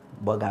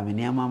boga me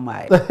niam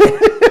mai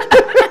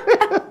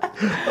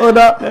oh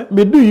that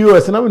me do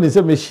US na me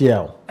say me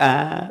share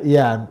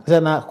yeah say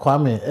na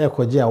Kwame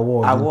Ekwaji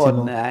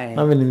award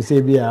na me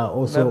say bia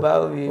also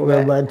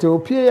until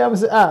pay am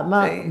say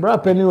na bra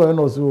penny we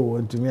no so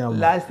want to me am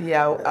last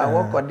year I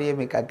work on dey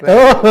me kakra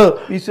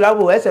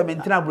misurawo ese me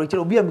ntina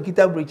brochure obi am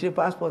kita brochure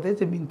passport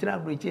ese me ntina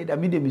brochure da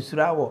me de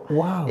misurawo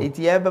wow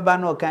eti e beba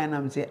na okan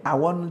na me say I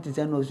want to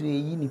say no so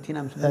eyi ni tin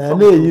am so na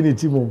eyi ni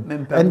tin mom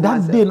and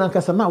that day na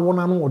kasa na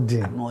wona no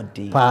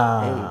odin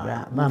pa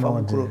na no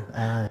odin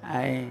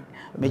ai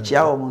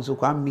mechia wo nso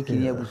kwa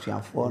mikini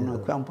abusuafo no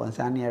kwa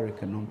mponsa na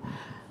Eric no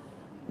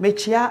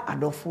mechia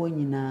adofo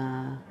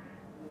nyina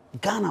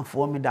Ghana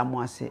fo me da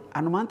mo ase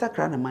anomanta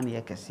kra na man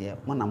ye kese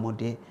mo na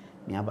mode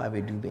me aba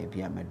bedu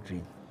baby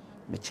Madrid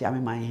mechia me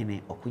man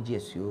hene okugye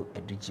asuo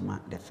adugima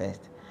the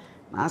first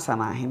na asa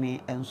na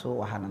hene enso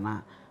wa hana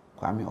na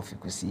kwa me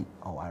ofikusi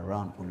or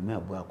around ulume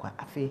abu akwa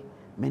afi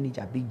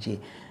manager Big J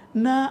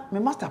na me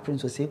master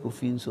prince ose ko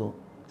fi nso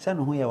se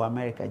no ho ye wa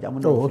America jamu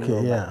no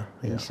okay yeah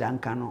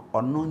nka no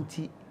ono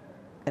nti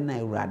na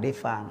Eurade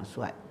fa no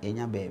so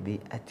enya baby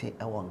ate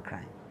e won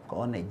kran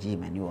ko na ji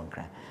mani won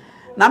kran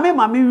na me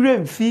ma me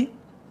mfi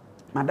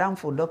madam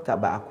for doctor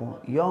baako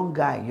young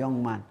guy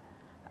young man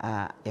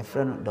your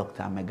friend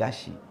Dr.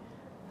 Megashi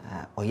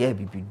oye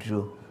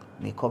bibidro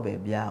me ko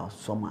baby a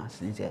soma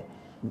since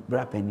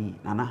bra pani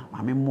nana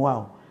ma me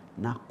moa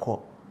na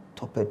ko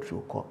to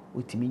petrol ko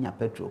utimi nya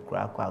petrol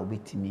kura kwa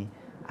obetimi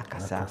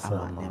akasa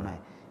ama nema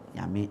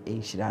nyame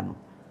enhira no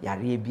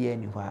yare bia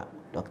ni hwa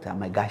Dr.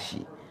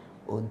 Megashi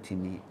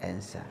ontimi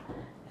ensa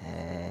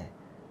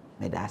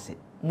medase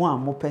mo a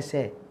mo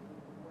pese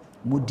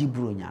mo di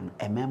bronya no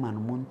emema no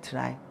mo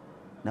ntrai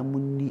na mo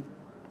ni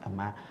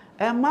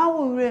ama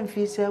wo wure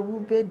mfi se wo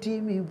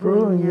bedi mi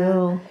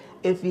bronya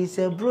efi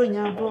se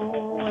bronya bo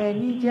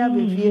eni ja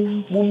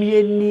befie mo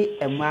mie ni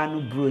ema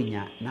no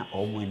bronya na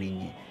omo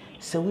nenye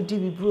se wo di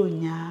mi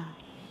bronya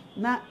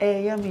na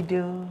eya mi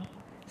do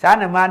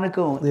sana man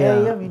ko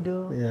eya mi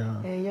do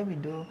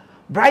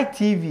Bryt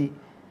TV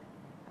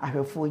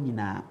ahwefo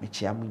nyina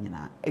mechia mu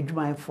nyina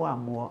adwumayefo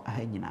amo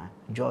aha nyina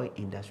Joy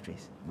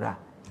Industries bra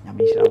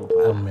nyamishira mo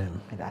pa amen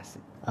medase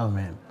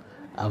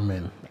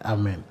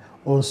amen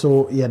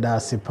also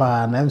yedase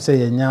pa na say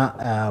yenya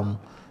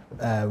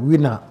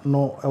winner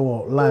no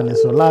ewo line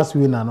so last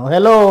winner no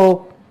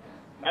hello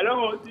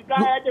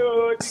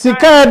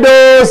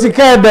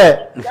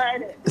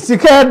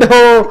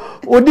Sikado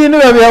odi ni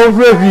be ya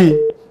ofrefi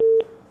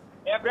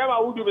brema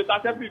wudu be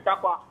tasepi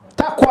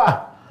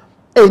takwa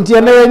enti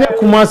ene yenye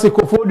Kumasi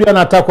Kofodua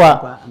na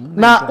takwa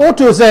na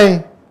utu say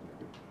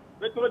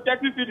metro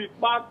technicity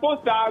ba to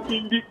sa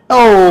bindi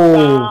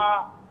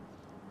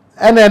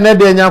ene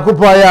de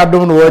nyakopo ya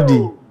adom no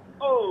wadi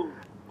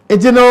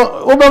enti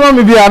no obama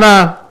mi bia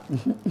na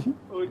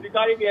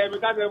dikari ke me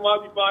ka se mo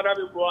bi pa na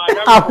me bo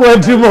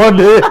akwenti mo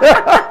de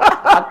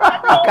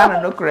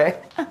akana no kre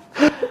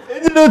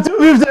enti no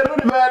 250 no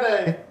be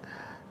there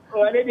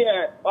ene de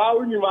wa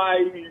uni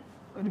mai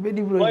odi be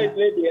di bro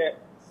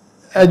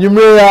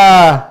Adwumre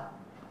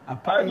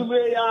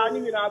ya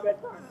ni na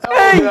beta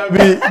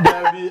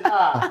Dabi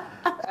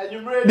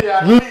adwumre dey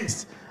at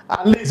least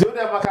we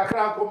dey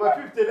makakra ko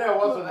 50 there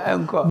was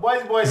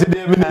boys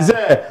dey be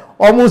say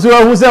almost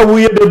we say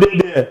we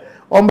dey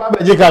on ba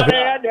beji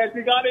kakra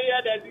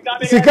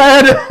sika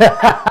yede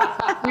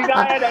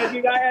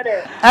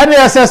ene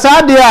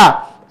asesa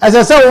dia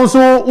asesa won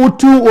so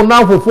utu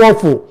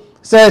onafofofo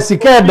say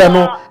sika yede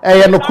no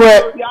eye no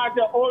kwe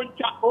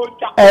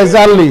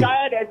exactly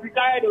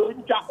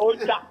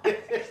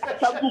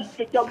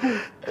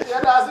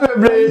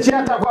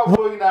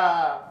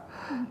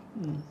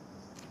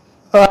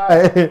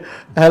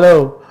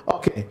hello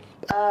okay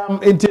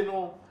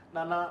intino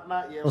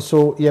na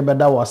so ye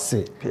beda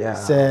wase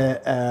say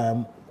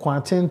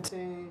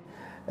kwantenten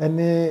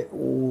ene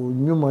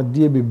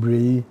nyumade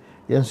bebree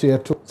yenso ye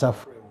to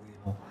safre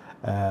we no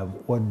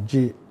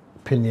wodje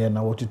penie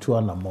na wotutu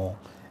anamo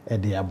e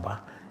de aba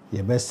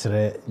ye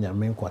besre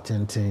nyame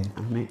kwantenten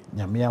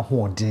nyame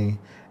ahoden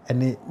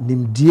ene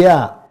nimdie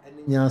a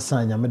ene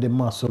nyansa nyame de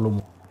ma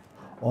Solomon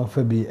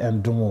onfa bi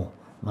endomo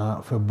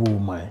na fa bu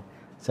mai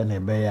se na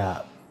be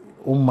ya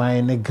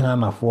umai ne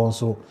Ghana fo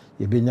nso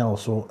ye benya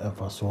oso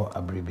emfaso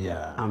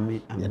abribia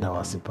amen yeda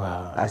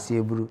wasipa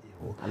asieburu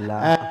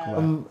Allah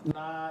akbar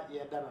na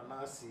yeda na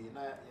nasi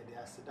na yede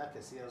asida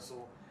kese nso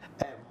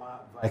ma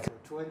Viking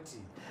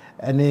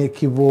 20 ene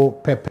kivo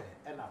pepe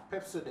ena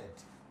Pepsodent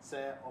se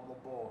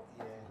omobo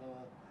ye ho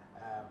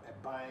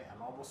eban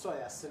ana oboso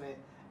ya sene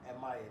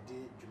ma yede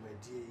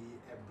dwumadie yi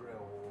ebre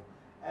wo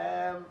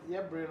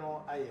ye bre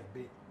no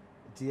ayebe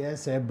tie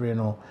se bre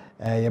no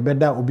ye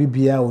beda obi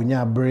bia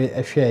onya bre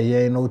ehwe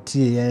ye na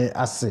otie ye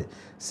ase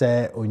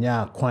se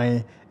onya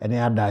kwan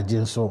ene adaje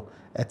nso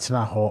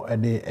etena ho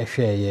ede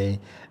ehwe ye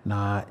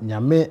na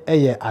nyame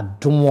eye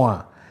adomo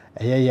a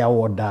eye ya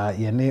woda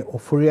ye ne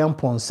ofori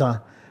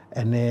amponsa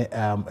ene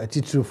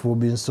atitrufo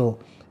bi nso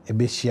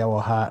ebehia wo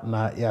ha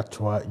na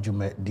yatoa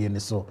dwumadie ne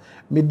so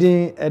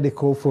medin ede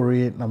ko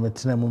ofori na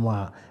metena mu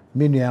ma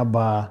menua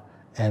ba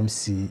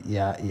MC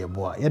ya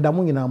yeboa yeda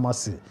mo nyina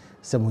amase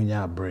se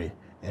munya bre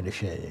ede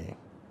hwe ye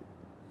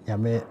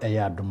nyame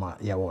eye adoma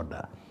ya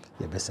woda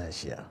ye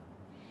besanhia